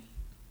option.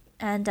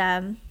 And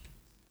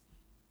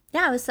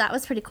yeah, that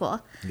was pretty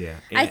cool. Yeah.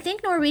 I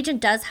think Norwegian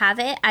does have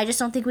it. I just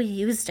don't think we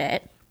used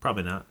it.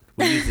 Probably not.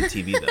 We use the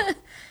TV though.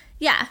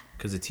 Yeah.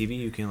 Because the TV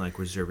you can like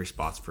reserve your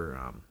spots for.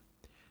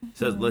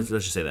 So let's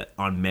just say that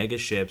on mega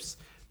ships,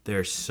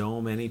 there's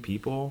so many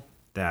people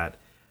that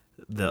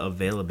the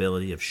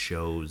availability of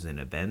shows and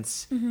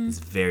events is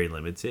very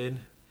limited.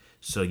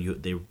 So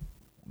they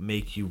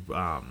make you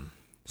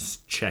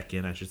check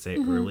in, I should say,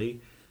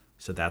 early.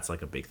 So that's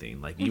like a big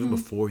thing. Like even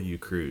before you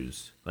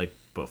cruise, like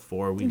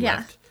before we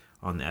left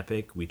on the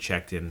Epic, we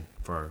checked in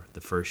for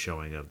the first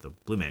showing of the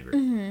Blue Man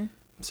Group.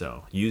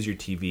 So use your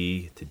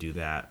TV to do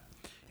that.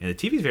 And the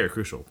TV is very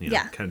crucial. You know,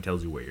 it kind of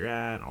tells you where you're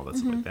at, all that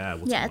stuff like that.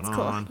 What's going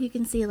on. Cool. You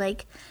can see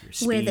like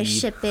where the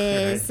ship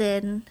is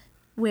and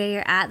where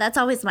you're at. That's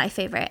always my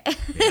favorite.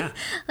 Yeah.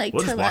 Like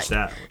we'll just watch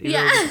that.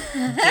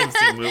 Things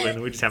keep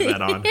moving. We just have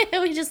that on.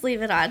 We just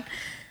leave it on.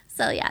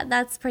 So yeah,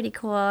 that's pretty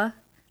cool.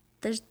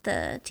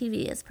 The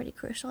TV is pretty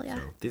crucial. Yeah.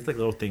 So these like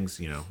little things,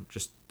 you know,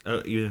 just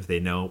even if they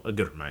know, a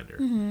good reminder.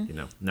 You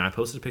know. Now I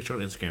posted a picture on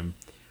Instagram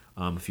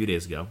a few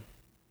days ago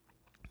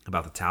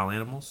about the towel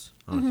animals.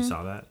 I don't know if you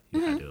saw that.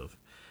 You had to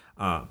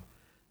have.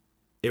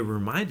 It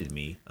reminded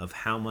me of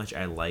how much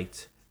I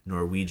liked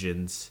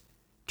Norwegian's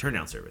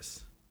turn-down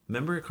service.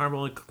 Remember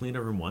Carnival only cleaned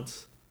a room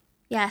once?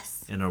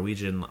 Yes. And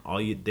Norwegian,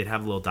 they'd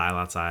have a little dial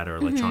outside or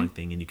electronic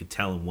thing, and you could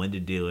tell them when to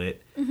do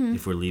it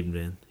if we're leaving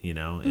in, you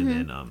know, and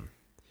then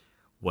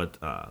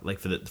like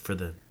for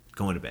the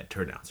going to bed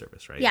turn-down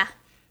service, right? Yeah.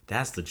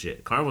 That's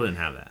legit. Carnival didn't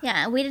have that.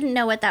 Yeah, we didn't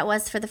know what that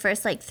was for the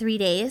first like 3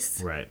 days.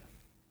 Right.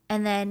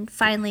 And then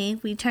finally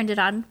we turned it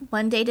on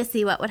one day to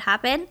see what would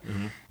happen,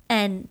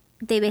 and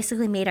they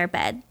basically made our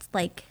bed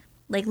like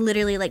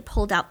literally like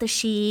pulled out the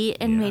sheet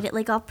and made it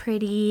like all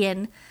pretty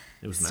and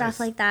it was stuff nice.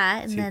 Like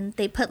that. And then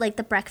they put like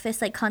the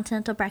breakfast, like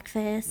continental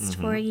breakfast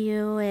for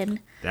you.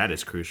 And that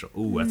is crucial.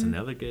 Ooh, that's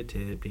another good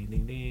tip. Ding,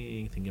 ding,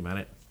 ding. Thinking about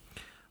it.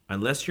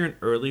 Unless you're an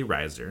early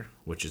riser,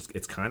 which is,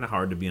 it's kind of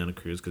hard to be on a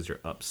cruise because you're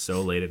up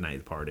so late at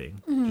night partying,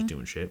 just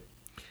doing shit.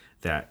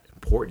 That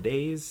port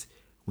days,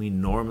 we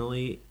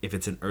normally, if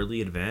it's an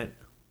early event,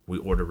 we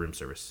order room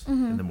service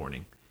in the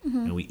morning.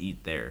 And we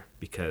eat there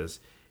because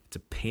it's a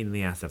pain in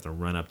the ass to have to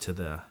run up to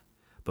the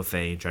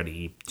buffet and try to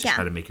eat,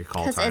 try to make your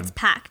call time. Because it's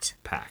packed.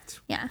 Packed.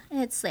 Yeah,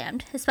 it's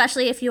slammed.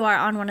 Especially if you are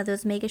on one of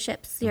those mega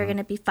ships, you're going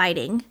to be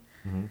fighting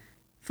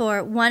for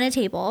a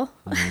table,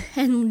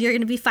 and you're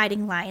going to be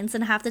fighting lines.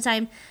 And half the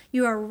time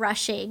you are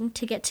rushing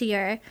to get to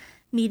your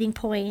meeting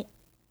point,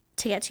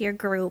 to get to your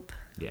group.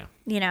 Yeah.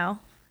 You know,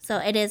 so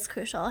it is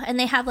crucial. And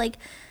they have like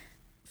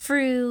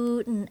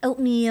fruit and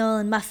oatmeal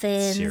and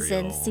muffins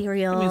and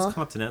cereal. I mean, it's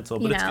continental,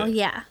 but it's good.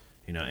 Yeah.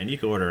 You know, and you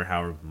can order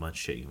however much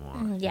shit you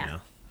want. You know?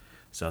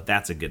 So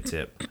that's a good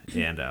tip.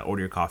 And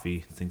order your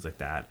coffee, things like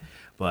that.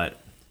 But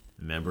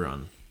remember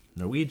on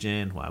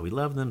Norwegian, why we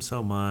love them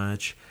so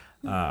much,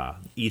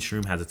 each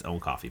room has its own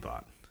coffee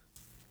pot.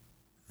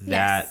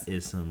 That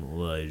is some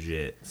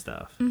legit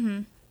stuff. So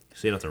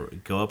you don't have to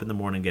go up in the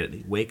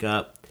morning, wake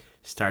up,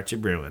 start your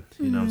brewing.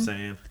 You know what I'm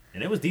saying?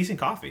 And it was decent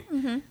coffee. I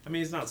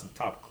mean, it's not some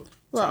top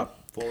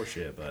floor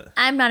shit, but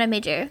I'm not a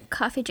major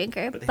coffee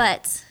drinker,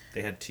 but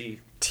they had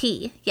tea.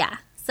 Tea, yeah.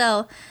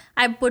 So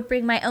I would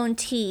bring my own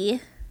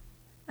tea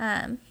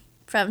from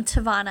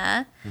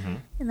Tavana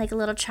in like a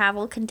little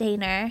travel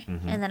container,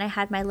 and then I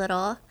had my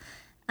little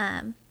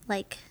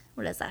like,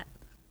 what is that?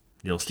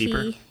 Little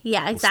steeper?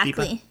 Yeah,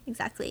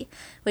 exactly.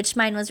 Which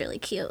mine was really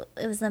cute.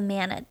 It was the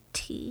manna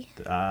tea.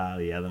 Ah,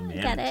 yeah, the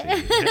manna Get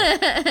tea.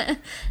 it?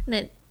 And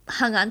it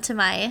hung onto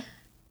my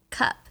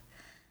cup.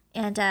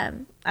 And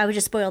I would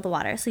just boil the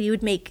water. So you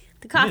would make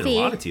the coffee. You made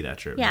a lot of tea that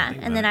trip. Yeah,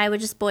 and then I would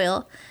just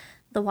boil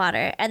the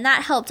water. And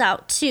that helped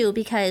out, too,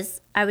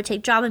 because I would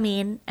take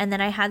Dramamine, and then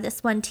I had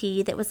this one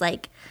tea that was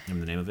like...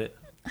 Remember the name of it?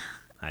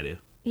 I do.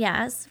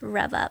 Yeah, it's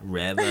Rev Up.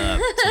 Rev Up.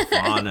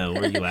 Tafana,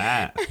 where you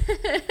at?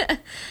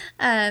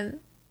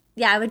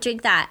 Yeah, I would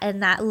drink that,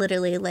 and that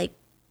literally, like,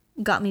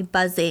 got me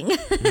buzzing.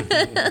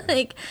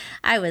 Like,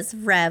 I was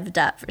revved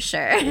up for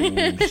sure.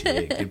 Oh,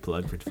 shit. Good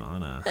plug for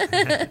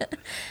Tafana.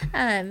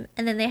 And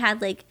then they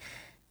had, like,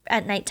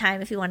 at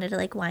nighttime, if you wanted to,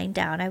 like, wind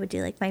down, I would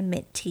do, like, my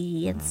mint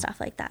tea and stuff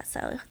like that.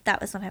 So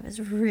that was when I was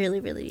really,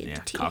 really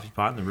into tea. Coffee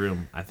pot in the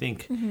room. I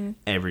think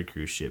every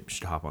cruise ship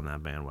should hop on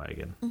that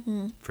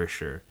bandwagon. For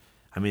sure.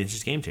 I mean, it's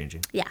just game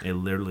changing. Yeah. It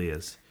literally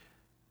is.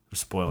 We're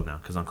spoiled now.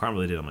 Because on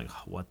Carnival they did, I'm like,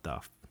 what the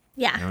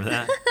Yeah. Remember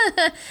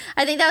that?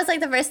 I think that was like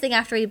the first thing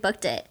after we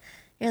booked it.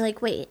 You're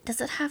like, wait, does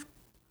it have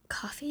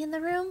coffee in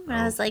the room? And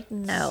I was like,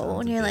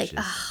 no. And you're like,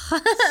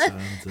 oh.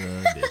 Sons of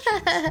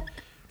bitches.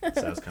 So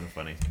that was kind of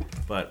funny.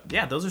 But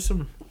yeah, those are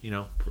some,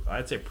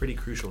 I'd say pretty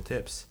crucial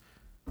tips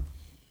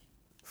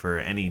for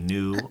any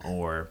new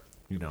or,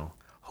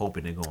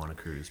 hoping to go on a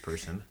cruise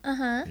person.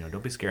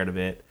 Don't be scared of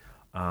it.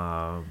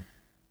 The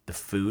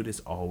food is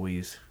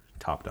always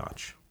top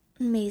notch.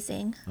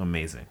 Amazing.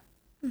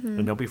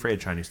 And don't be afraid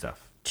to try new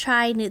stuff.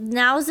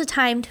 Now's the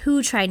time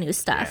to try new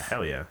stuff. Yeah,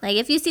 hell yeah. Like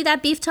if you see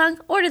that beef tongue,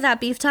 order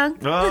that beef tongue.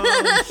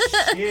 Oh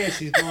shit,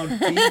 she's going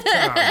beef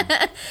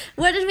tongue.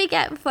 What did we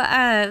get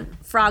for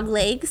frog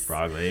legs?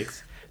 Frog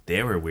legs.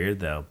 They were weird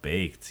though,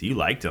 baked. You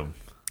liked them.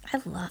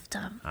 I loved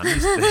them.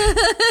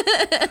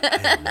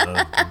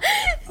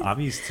 I'm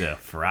used to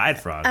fried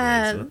frog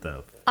legs. What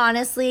the?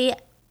 Honestly,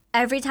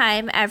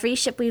 every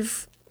ship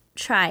we've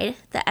tried,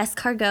 the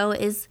escargot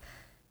is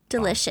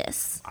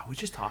delicious. Who was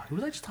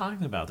I just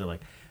talking about? They're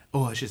like,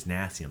 oh, it's just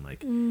nasty. I'm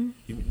like, you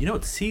know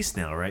it's sea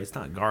snail, right? It's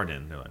not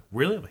garden. They're like,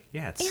 really? I'm like,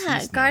 yeah, it's sea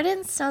snail.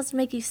 Garden snails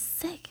make you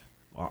sick.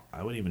 Well,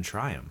 I wouldn't even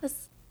try them.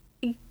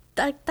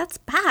 That's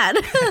bad.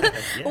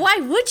 Why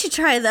would you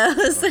try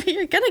those?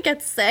 You're gonna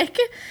get sick.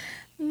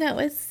 No,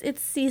 it's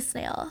sea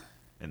snail.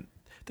 And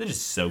they're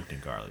just soaked in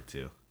garlic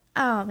too.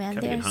 Oh man,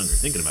 they're hungry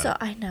thinking about it.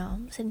 I know.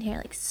 I'm sitting here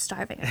like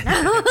starving right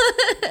now.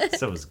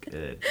 So it was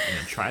good.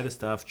 Try the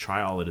stuff.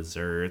 Try all the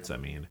desserts. I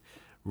mean,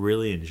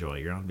 really enjoy.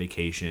 You're on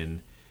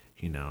vacation.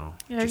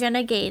 You're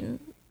gonna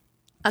gain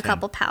a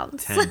couple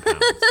pounds. 10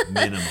 pounds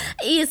minimum.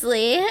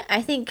 Easily.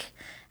 I think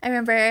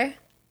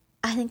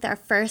our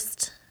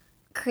first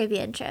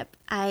Caribbean trip,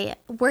 I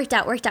worked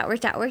out.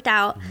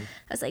 I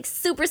was like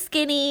super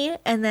skinny,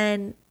 and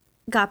then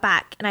got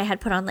back and I had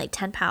put on like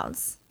 10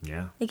 pounds.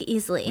 Yeah. Like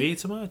easily. We ate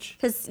so much.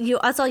 Because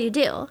that's all you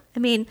do. I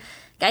mean,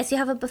 guys, you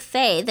have a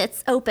buffet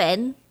that's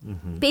open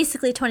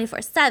basically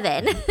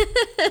 24/7.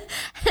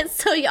 And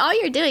so all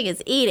you're doing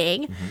is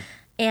eating.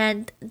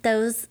 And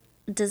those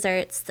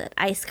desserts, the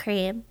ice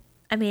cream,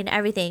 I mean,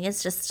 everything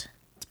is just...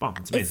 It's bomb.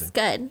 It's amazing. It's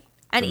good.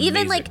 And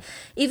even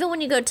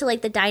when you go to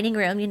like the dining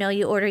room,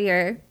 you order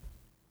your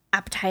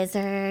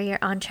appetizer, your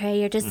entree,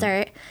 your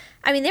dessert.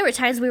 I mean, there were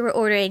times we were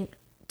ordering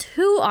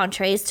 2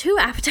 entrees, 2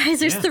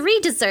 appetizers, 3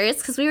 desserts,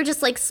 because we were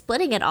just like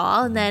splitting it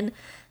all. And then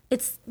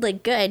it's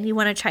like good. You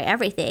want to try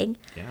everything.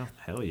 Yeah,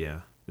 hell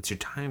yeah. It's your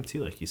time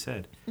too, like you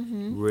said.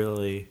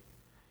 Really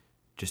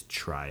just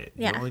try it.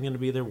 Yeah. You're only going to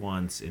be there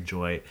once.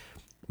 Enjoy it.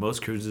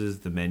 Most cruises,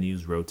 the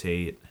menus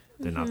rotate.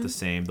 They're not the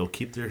same. They'll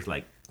keep their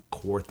like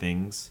core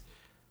things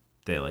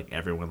that like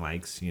everyone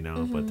likes,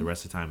 but the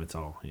rest of the time it's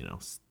all,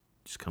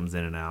 just comes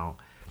in and out.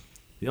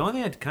 The only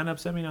thing that kind of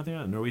upset me nothing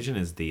about Norwegian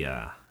is the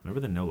remember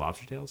the no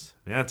lobster tails?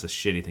 Yeah, that's a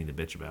shitty thing to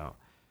bitch about.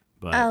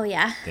 But oh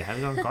yeah, they had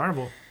it on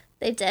Carnival.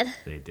 They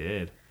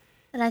did.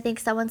 And I think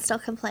someone still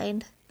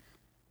complained.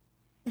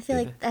 I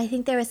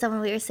think there was someone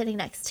we were sitting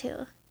next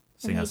to.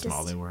 Seeing how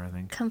small they were, I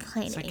think.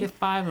 Complaining. It's like, get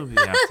 5 of them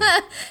you have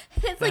to.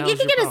 It's like, you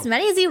can get as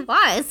many as you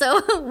want,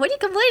 so what are you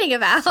complaining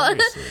about?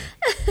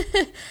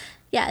 Seriously.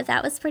 Yeah,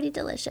 that was pretty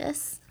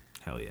delicious.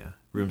 Hell yeah.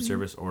 Room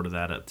service, order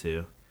that up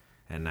too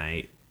at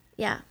night.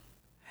 Yeah.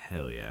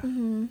 Hell yeah.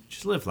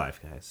 Just live life,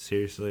 guys.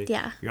 Seriously.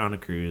 Yeah. You're on a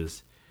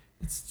cruise.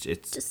 It's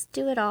just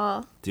do it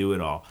all. Do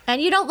it all.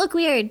 And you don't look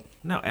weird.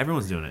 No,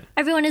 everyone's doing it.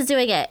 Everyone is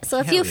doing it. So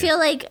if you feel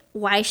like,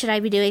 why should I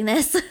be doing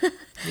this?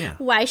 Yeah.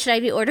 Why should I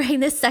be ordering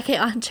this second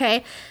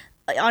entree?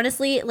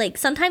 Honestly, like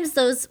sometimes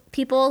those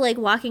people like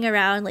walking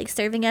around like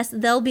serving us,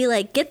 they'll be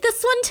like, get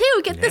this one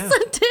too, get this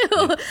one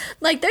too. Yeah.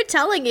 Like they're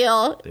telling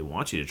you. They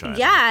want you to try it.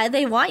 Yeah,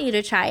 they want you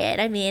to try it.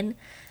 I mean,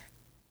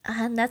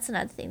 and that's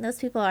another thing. Those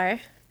people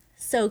are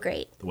so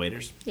great. The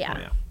waiters? Yeah. Oh,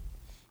 yeah.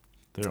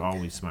 They're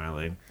always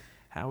smiling.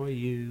 How are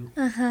you?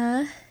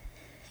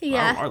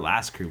 Yeah. Our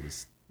last crew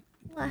was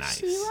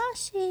washy,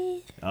 nice.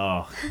 washy.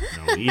 Oh,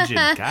 Norwegian.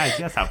 Guys, you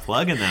gotta stop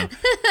plugging them.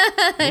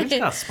 We just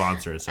gotta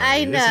sponsor us.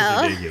 I know.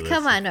 This is ridiculous.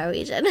 Come on,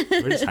 Norwegian.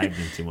 We're just hyping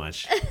them too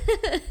much.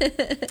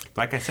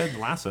 Like I said in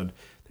the last one,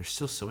 there's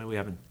still so many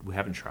we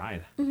haven't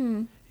tried.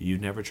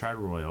 You've never tried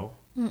Royal.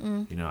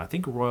 I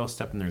think Royal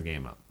stepping their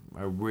game up.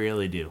 I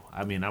really do.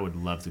 I mean, I would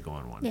love to go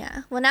on one.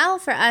 Yeah. Well, now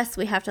for us,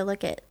 we have to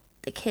look at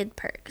the kid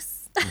perks.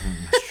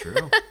 That's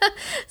true.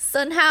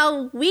 So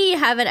now we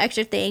have an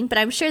extra thing, but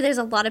I'm sure there's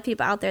a lot of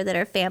people out there that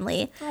are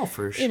family,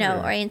 for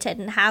sure, oriented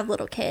and have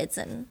little kids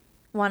and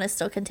want to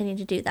still continue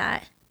to do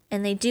that.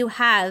 And they do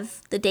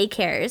have the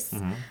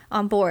daycares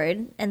on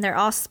board, and they're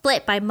all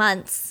split by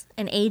months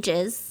and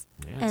ages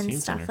and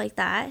stuff center. Like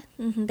that.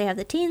 They have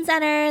the teen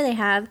center. They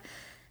have,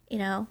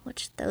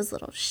 which those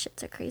little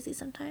shits are crazy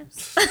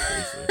sometimes.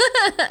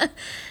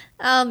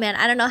 Oh man,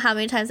 I don't know how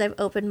many times I've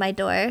opened my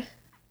door.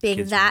 Being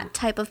kids, that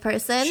type of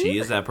person. She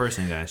is that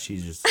person, guys.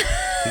 She's just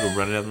people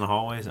running down the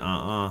hallways.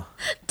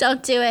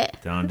 Don't do it.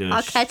 Don't do it.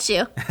 I'll catch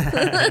you.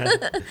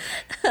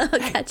 I'll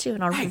catch you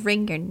and I'll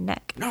wring your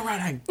neck. No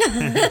running.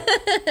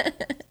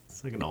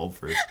 It's like an old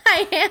person.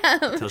 I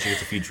am. Until she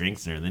gets a few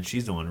drinks in her, and then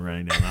she's the one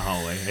running down the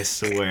hallway. I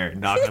swear,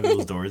 knocking on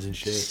people's doors and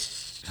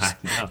shit. I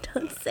know.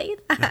 Don't say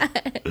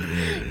that.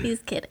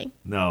 He's kidding.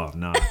 No, I'm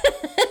not.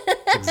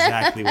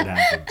 Exactly what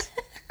happened.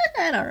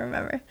 I don't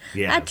remember.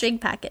 Yeah. That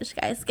drink package,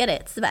 guys. Get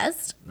it. It's the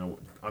best. No,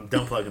 I'm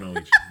done plugging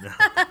Norwegian. No.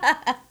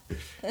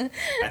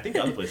 I think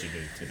other places are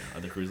doing it too now.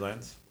 Other cruise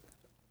lines.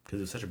 Because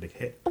it was such a big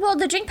hit. Well,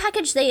 the drink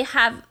package, they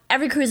have,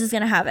 every cruise is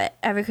going to have it.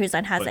 Every cruise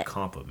line has But it.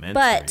 complimentary.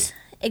 But,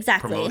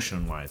 exactly.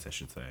 Promotion-wise, I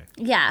should say.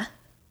 Yeah.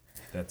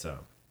 That's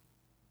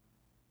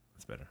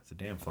better. It's a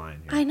damn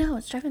flying here. I know.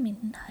 It's driving me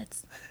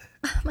nuts.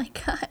 Oh, my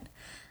God.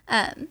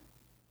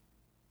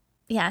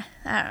 Yeah,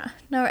 I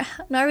don't know.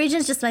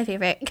 Norwegian's just my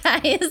favorite,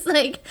 guys.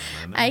 Like,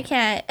 I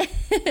can't.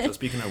 So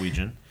speaking of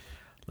Norwegian,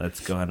 let's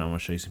go ahead and I'm going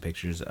to show you some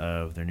pictures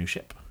of their new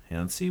ship.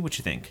 And let's see what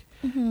you think.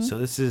 Mm-hmm. So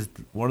this is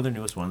one of their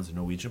newest ones, the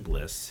Norwegian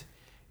Bliss.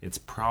 It's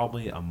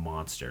probably a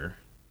monster.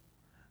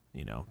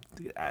 You know,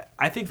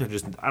 I think they're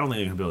just, I don't think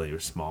they're going to build any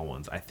small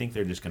ones. I think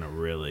they're just going to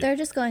really. They're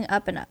just going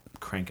up and up.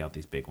 Crank out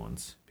these big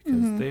ones.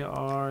 Because they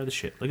are the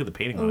shit. Look at the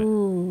painting on it.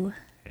 Ooh.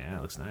 Yeah,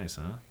 it looks nice,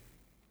 huh?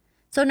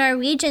 So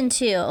Norwegian,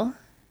 too.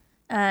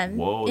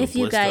 Whoa, if the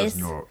you Bliss guys,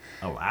 does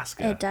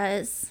Alaska. It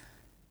does.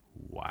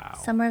 Wow.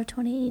 Summer of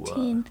 2018.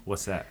 Whoa.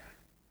 What's that?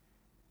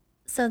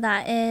 So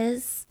that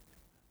is,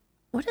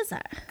 what is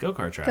that?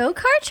 Go-kart track.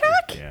 Go-kart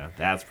track? Yeah,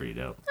 that's pretty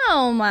dope.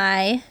 Oh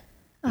my.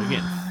 You're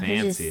getting fancy.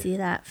 Did you see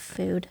that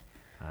food?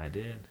 I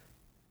did.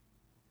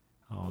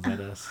 Oh, is that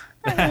us?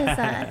 That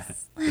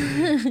is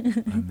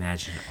us.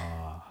 Imagine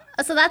awe.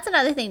 So that's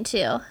another thing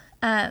too.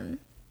 Wow.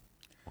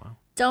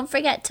 Don't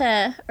forget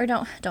to, or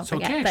don't So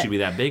forget. it can't actually be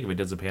that big if it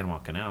does the Panama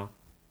Canal.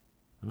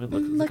 I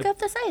mean, look up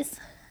the size.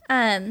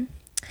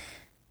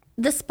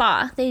 The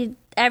spa.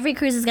 Every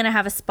cruise is gonna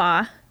have a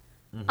spa.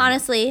 Mm-hmm.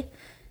 Honestly,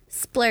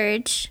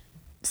 splurge.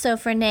 So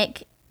for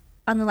Nick,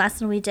 on the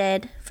last one we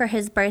did for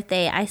his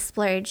birthday, I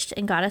splurged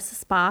and got us a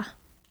spa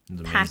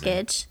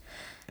package.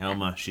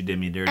 Elma, she did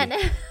me dirty. And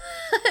it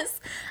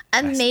was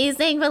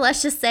amazing, but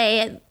let's just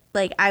say,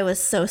 like, I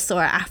was so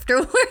sore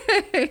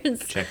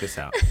afterwards. Check this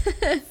out.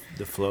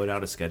 The float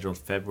out is scheduled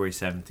February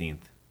 17th.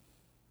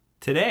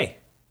 Today.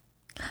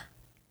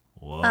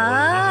 Whoa,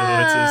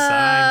 it's a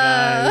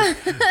sign,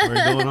 guys.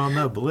 We're going on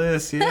the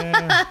Bliss,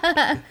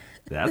 yeah.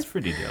 That's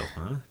pretty dope,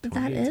 huh?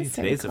 That is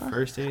Today's cool. the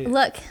first day.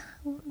 Look,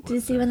 did you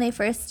see when they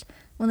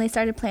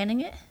started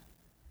planning it?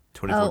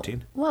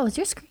 2014. Oh, whoa, was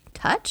your screen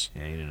touch?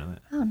 Yeah, you didn't know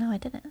that. Oh, no, I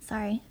didn't.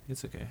 Sorry.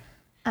 It's okay.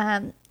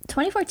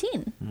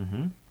 2014.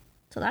 Mm-hmm.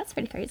 So that's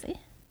pretty crazy.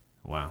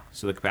 Wow.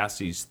 So the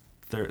capacity is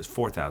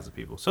 4,000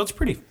 people. So it's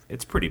pretty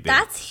big.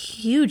 That's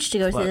huge to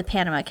go through the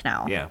Panama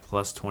Canal. Yeah,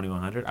 plus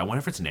 2,100. I wonder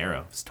if it's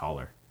narrow. It's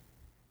taller.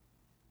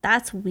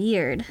 That's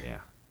weird. Yeah.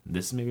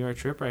 This is maybe our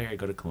trip right here.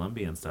 Go to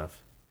Colombia and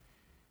stuff.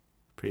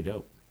 Pretty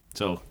dope.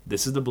 So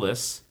this is the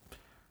Bliss.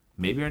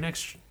 Maybe our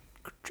next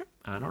trip.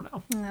 I don't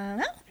know.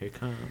 Here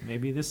come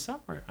maybe this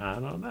summer. I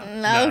don't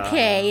know.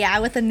 Okay, yeah,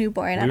 with a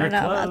newborn. I don't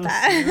know about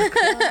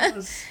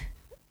that.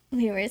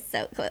 We were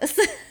so close.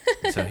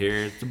 So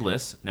here's the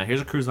Bliss. Now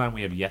here's a cruise line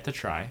we have yet to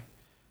try.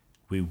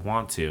 We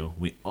want to.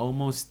 We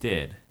almost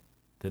did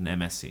the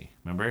MSC.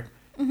 Remember?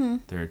 Mm-hmm.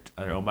 They're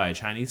owned by a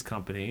Chinese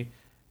company,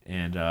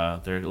 and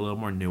they're a little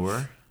more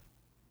newer.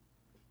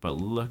 But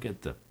look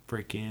at the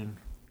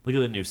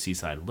new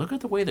Seaside. Look at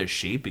the way they're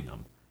shaping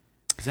them.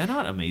 Is that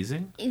not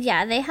amazing?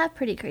 Yeah, they have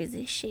pretty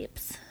crazy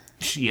shapes.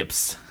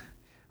 Shapes.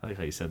 I like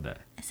how you said that.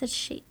 I said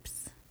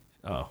shapes.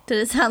 Oh. Did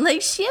it sound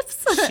like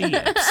ships?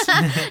 Shapes.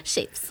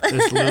 Shapes.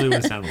 That's literally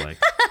what it sounded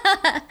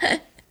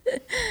like.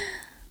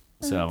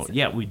 So,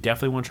 yeah, we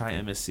definitely want to try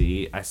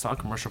MSC. I saw a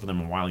commercial for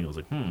them a while ago. I was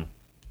like,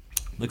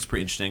 looks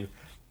pretty interesting.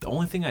 The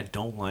only thing I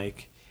don't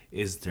like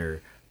is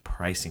their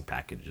pricing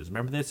packages.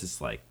 Remember this?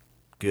 It's like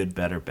good,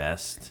 better,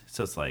 best.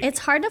 So it's like... It's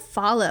hard to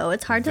follow.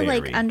 It's hard to,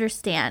 like,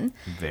 understand.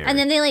 Very. And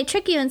then they, like,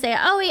 trick you and say,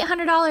 oh,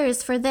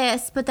 $800 for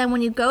this. But then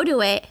when you go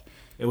to it...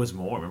 It was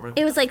more, remember?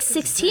 It was like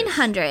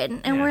 $1,600.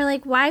 And we're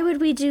like, why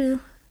would we do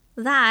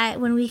that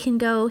when we can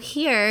go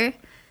here?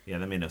 Yeah,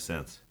 that made no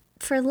sense.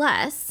 For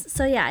less.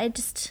 So, yeah, it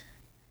just...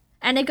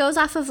 And it goes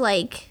off of,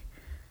 like...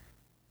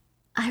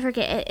 I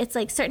forget. It's,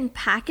 like, certain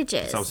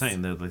packages. So I was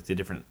saying, like, the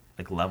different,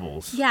 like,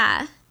 levels.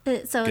 Yeah.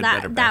 So good,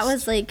 that better, that best.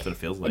 was, like... That's what it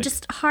feels like.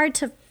 Just hard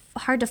to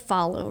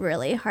follow,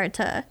 really. Hard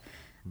to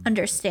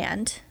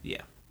understand.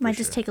 Yeah. Might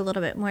just take a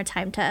little bit more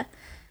time to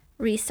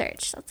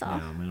research. That's all.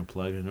 Yeah, I'm gonna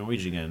plug in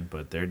Norwegian again,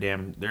 but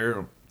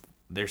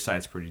their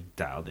site's pretty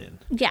dialed in.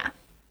 Yeah.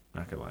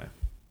 Not gonna lie.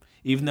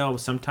 Even though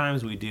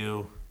sometimes we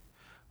do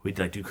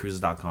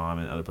cruises.com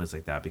and other places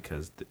like that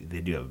because they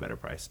do have a better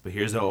price. But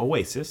here's the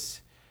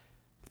Oasis.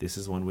 This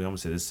is one we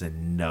almost said. This is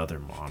another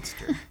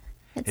monster.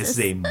 This is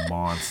a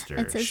monster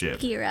it says ship.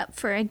 Gear up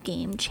for a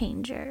game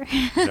changer.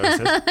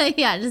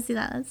 Yeah, just see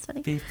that. That's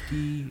funny.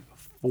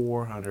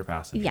 5,400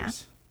 passengers. Yeah.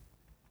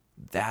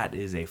 That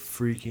is a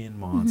freaking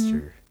monster.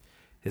 Mm-hmm.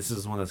 This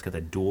is one that's got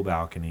the dual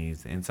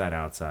balconies, inside,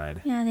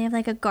 outside. Yeah, they have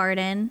like a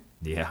garden.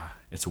 Yeah,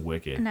 it's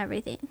wicked. And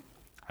everything.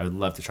 I would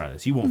love to try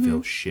this. You won't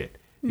feel shit.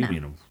 You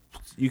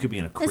could be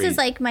in a crazy... This is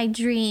like my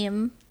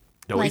dream.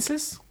 The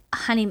Oasis?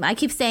 Honeymoon. I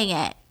keep saying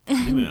it.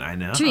 Honeymoon, I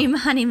know. Dream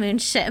honeymoon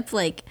ship.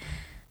 Like,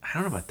 I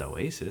don't know about the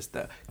Oasis,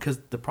 because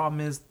the problem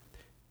is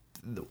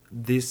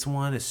this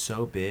one is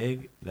so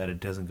big that it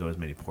doesn't go as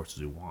many ports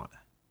as we want.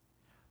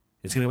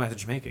 It's gonna go back to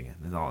Jamaica again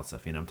and all that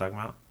stuff. You know what I'm talking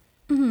about?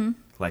 Mm-hmm.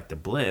 Like the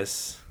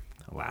Bliss,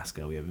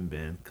 Alaska, we haven't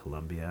been.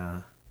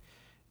 Colombia,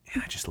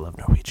 and I just love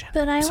Norwegian.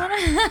 But I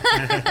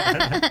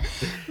wanna,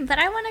 but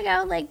I wanna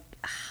go like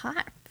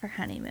hot for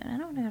honeymoon. I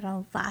don't want to go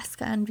to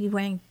Alaska and be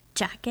wearing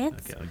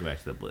jackets. Okay, I'll go back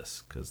to the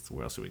Bliss because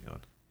where else are we going?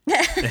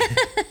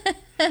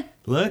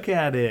 Look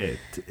at it.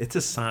 It's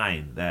a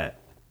sign that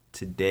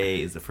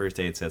today is the first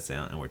day it sets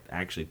down and we're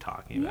actually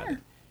talking about it.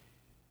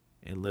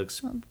 It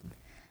looks... Well,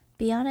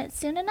 be on it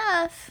soon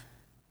enough.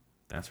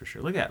 That's for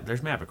sure. Look at it.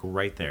 There's Maverick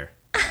right there.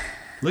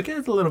 Look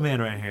at the little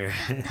man right here.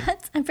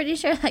 I'm pretty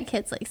sure that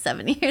kid's like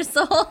 7 years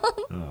old.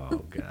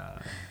 Oh,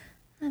 God.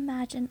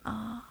 Imagine.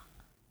 Aw.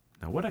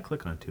 Now, what'd I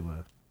click on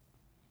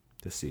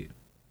to see?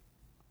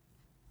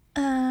 I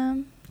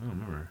don't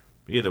remember.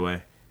 But either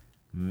way,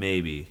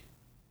 maybe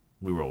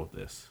we roll with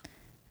this.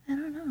 I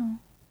don't know.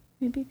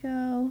 Maybe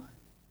go.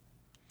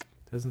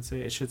 Doesn't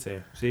say. It should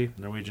say. See,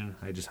 Norwegian.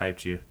 I just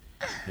hyped you,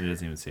 and it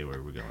doesn't even say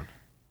where we're going.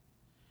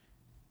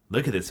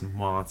 Look at this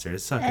monster.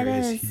 This sucker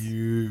is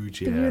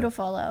huge. Yeah.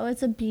 Beautiful though.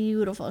 It's a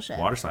beautiful ship.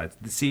 Water slides.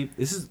 See,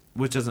 this is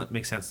which doesn't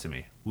make sense to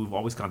me. We've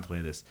always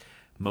contemplated this.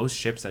 Most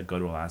ships that go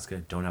to Alaska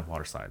don't have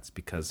water slides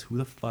because who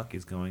the fuck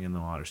is going in the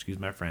water? Excuse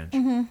my French.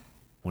 Mm-hmm.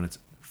 When it's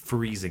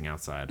freezing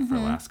outside for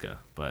Alaska,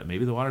 but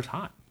maybe the water's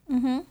hot.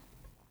 Mm-hmm.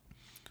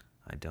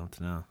 I don't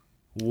know.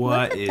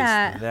 What is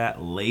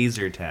that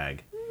laser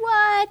tag?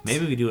 What?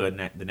 Maybe we do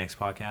the next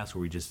podcast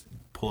where we just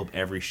pull up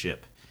every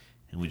ship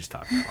and we just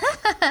talk about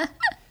it.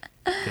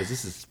 Because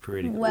this is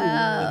pretty cool. Wow.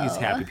 Look at these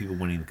happy people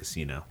winning the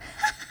casino.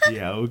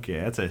 Yeah, okay.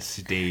 That's a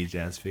staged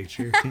ass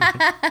picture.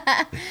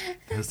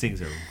 Those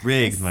things are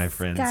rigged, my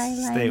friends.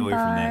 Stay away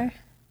from that.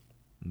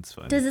 It's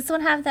fun. Does this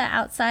one have the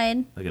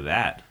outside? Look at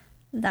that.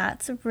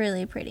 That's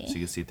really pretty. So you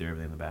can see through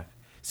everything in the back.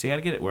 See, I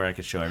gotta get it where I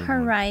could show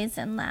everyone.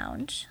 Horizon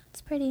Lounge.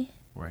 It's pretty.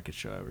 Where I could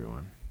show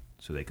everyone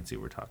so they can see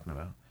what we're talking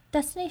about.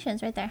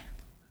 Destinations right there.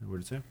 What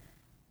did it say?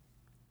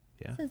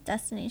 Yeah. It says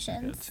destinations.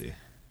 Okay, let's see.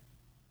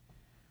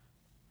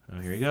 Oh,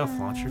 here you go.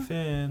 Flaunt your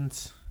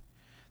fins.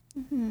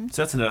 Mm-hmm.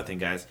 So that's another thing,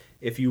 guys.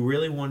 If you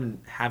really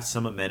want to have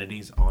some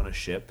amenities on a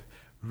ship,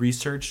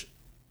 research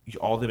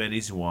all the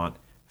amenities you want,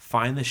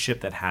 find the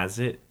ship that has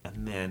it,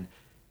 and then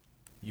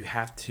you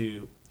have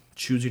to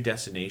choose your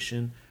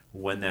destination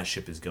when that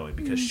ship is going.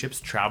 Because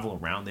ships travel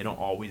around. They don't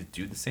always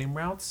do the same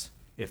routes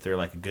if they're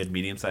like a good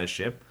medium-sized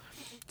ship.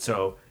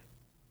 So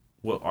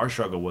what our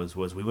struggle was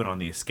we went on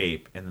the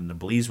Escape, and then the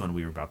Belize one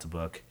we were about to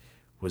book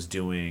was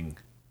doing...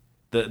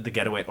 The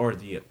Getaway or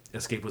the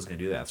Escape was going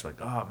to do that. So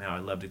like, oh man,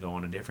 I'd love to go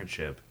on a different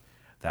ship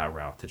that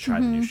route to try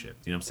the new ship.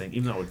 You know what I'm saying?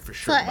 Even though for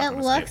sure. So it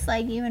looks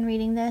like, even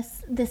reading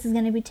this is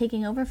going to be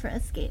taking over for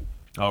Escape.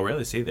 Oh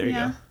really? See, there you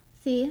go.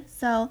 See,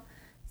 so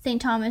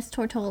St. Thomas,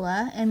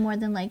 Tortola, and more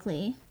than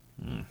likely.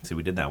 See,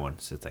 we did that one.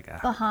 So it's like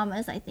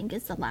Bahamas, I think,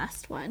 is the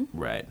last one.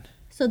 Right.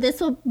 So this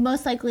will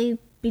most likely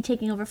be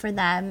taking over for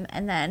them,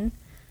 and then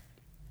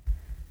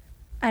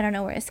I don't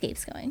know where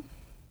Escape's going.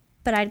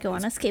 But I'd go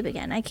on Escape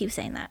again. I keep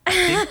saying that.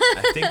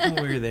 I think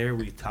when we were there,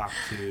 we talked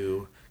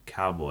to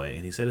Cowboy,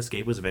 and he said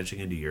Escape was eventually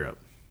going to do Europe.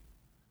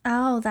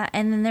 Oh,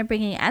 and then they're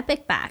bringing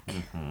Epic back.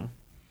 Mm-hmm.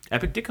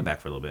 Epic did come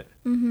back for a little bit.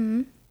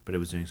 Mm-hmm. But it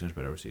was doing so much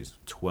better overseas.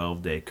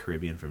 12-day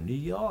Caribbean from New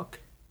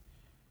York.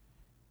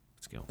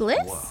 Let's go.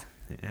 Bliss?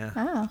 Whoa. Yeah.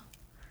 Oh.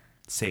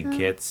 St.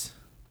 Kitts,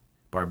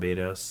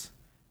 Barbados.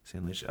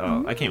 St. Lucia.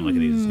 Oh, I can't look at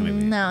these.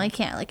 No, I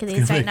can't look at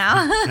these right now.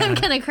 I'm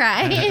going to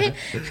cry.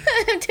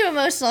 I'm too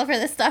emotional for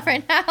this stuff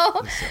right now.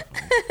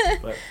 So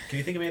but can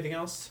you think of anything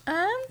else?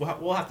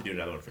 We'll have to do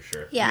another one for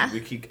sure. Yeah. We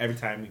keep, every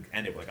time we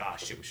end it, we're like, oh,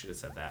 shit, we should have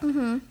said that.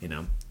 Mm-hmm. You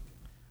know?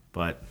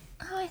 But...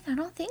 Oh, I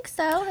don't think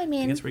so. I mean...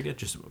 I think it's pretty good.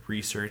 Just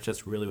research.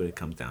 That's really what it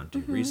comes down to.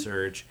 Mm-hmm.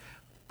 Research.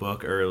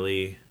 Book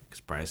early.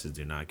 Because prices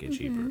do not get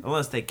cheaper.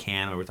 Unless they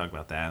can, or we're talking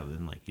about that.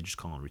 Then, like, you just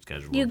call and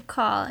reschedule. You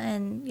call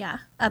and,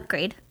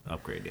 upgrade.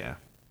 Upgrade, yeah.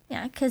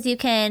 Yeah, because you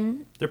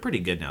can... They're pretty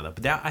good now, though.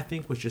 But that, I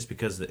think, was just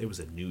because it was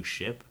a new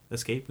ship,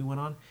 Escape, we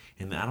went on.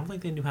 And I don't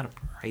think they knew how to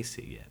price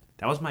it yet.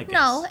 That was my guess.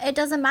 No, it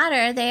doesn't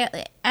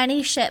matter.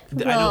 Any ship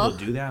will... I know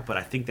they'll do that, but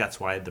I think that's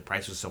why the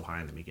price was so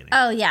high in the beginning.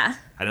 Oh, yeah.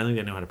 I don't think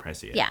they know how to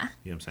price it yet. Yeah.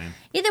 You know what I'm saying?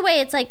 Either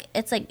way,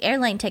 it's like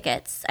airline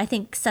tickets. I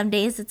think some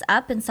days it's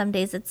up and some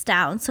days it's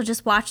down. So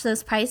just watch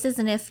those prices.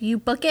 And if you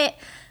book it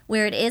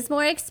where it is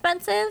more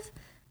expensive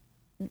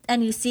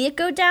and you see it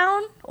go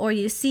down, or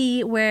you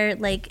see where,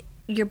 like...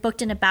 you're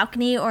booked in a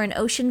balcony or an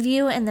ocean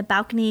view and the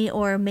balcony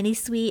or mini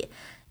suite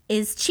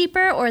is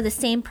cheaper or the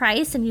same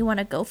price and you want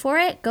to go for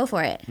it,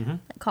 Mm-hmm.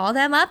 Call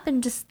them up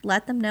and just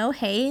let them know,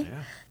 hey,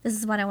 this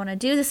is what I want to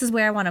do. This is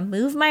where I want to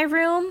move my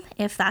room,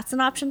 if that's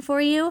an option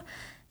for you,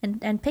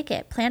 and pick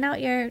it. Plan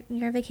out your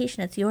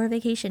vacation. It's your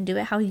vacation. Do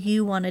it how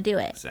you want to do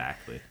it.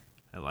 Exactly.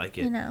 I like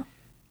it. You know?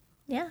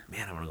 Yeah.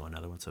 Man, I want to go on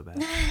another one so bad.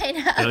 I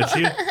know. Don't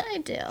you? I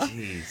do.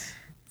 Jeez.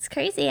 It's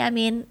crazy. I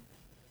mean,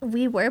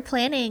 we were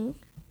planning...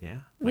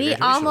 Yeah. We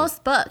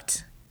almost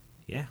booked.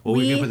 Yeah. Well,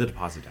 we're going to put the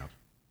deposit down.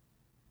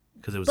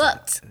 because it was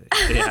booked.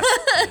 Yeah,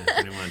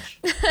 pretty much.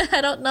 I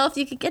don't know if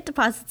you could get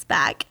deposits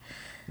back.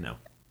 No.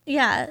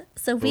 Yeah,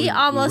 so We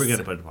were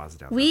gonna put a deposit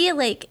down.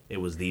 It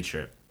was the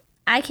trip.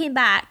 We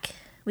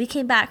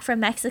came back from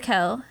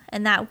Mexico,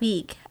 and that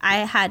week I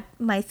had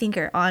my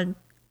finger on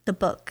the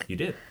book. You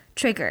did.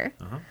 Trigger.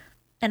 Uh-huh.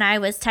 And I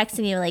was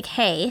texting you like,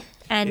 hey,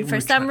 and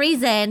for some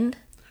reason...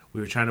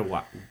 We were trying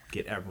to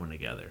get everyone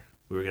together.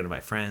 We were going to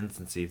invite friends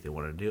and see if they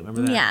wanted to do it.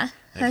 Remember that? Yeah.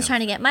 I was trying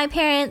to get my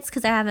parents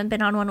because I haven't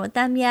been on one with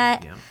them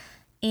yet. Yeah.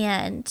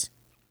 And,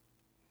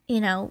 you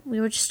know,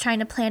 we were just trying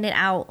to plan it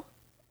out.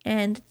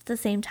 And at the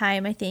same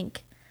time, I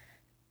think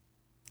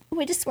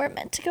we just weren't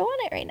meant to go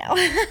on it right now.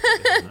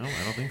 No,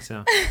 I don't think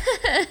so.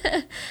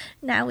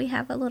 Now we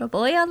have a little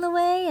boy on the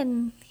way,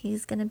 and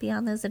he's going to be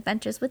on those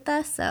adventures with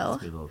us. So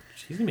He's going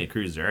to be a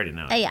cruiser. I already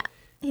know. yeah.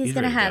 He's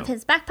going to have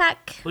his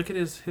backpack. Look at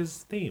his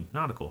theme,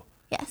 nautical.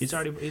 Yes. He's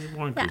a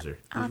born cruiser.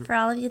 For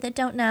all of you that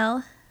don't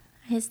know,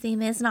 his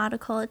theme is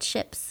nautical. It's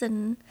ships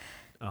and...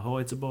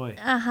 Ahoy, it's a boy.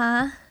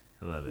 Uh-huh.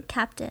 I love it.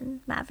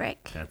 Captain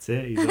Maverick. That's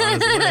it. He's on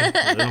his way.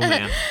 Little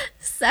man.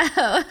 So...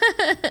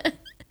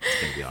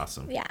 It's going to be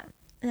awesome. Yeah.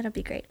 It'll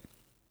be great.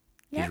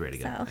 He's ready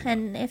to go.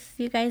 And if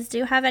you guys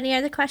do have any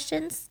other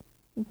questions,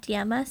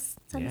 DM us.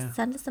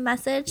 Send us a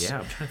message. Yeah,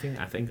 I'm trying to think.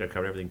 I think I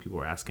covered everything people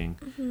were asking.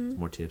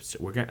 More tips.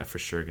 We're gonna for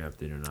sure gonna have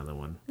to do another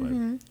one.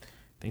 But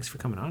thanks for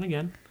coming on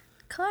again.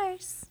 Of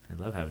course. I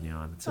love having you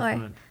on. It's so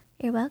fun.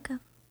 You're welcome.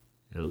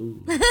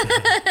 Oh,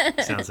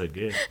 sounds so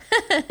good.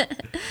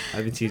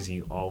 I've been teasing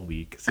you all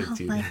week. Oh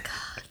my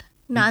god,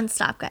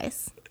 nonstop,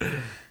 guys.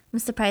 I'm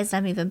surprised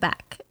I'm even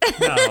back.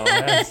 No.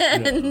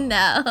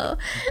 No.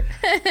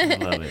 I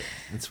love it.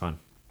 It's fun.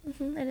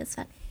 It is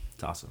fun.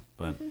 It's awesome.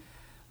 But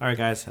all right,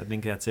 guys, I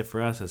think that's it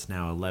for us. It's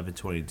now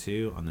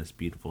 11:22 on this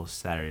beautiful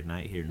Saturday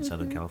night here in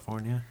Southern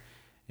California,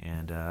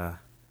 and I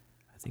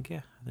think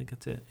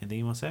that's it. Anything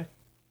you want to say?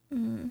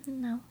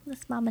 No,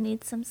 this mama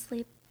needs some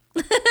sleep.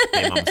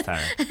 Hey, Mama's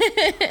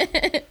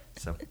tired.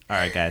 So, all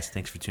right, guys,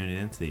 thanks for tuning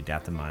in to the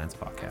Adaptive Minds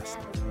podcast.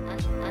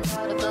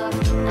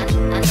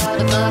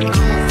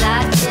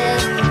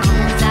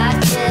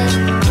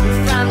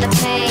 From the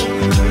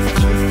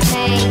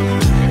pain.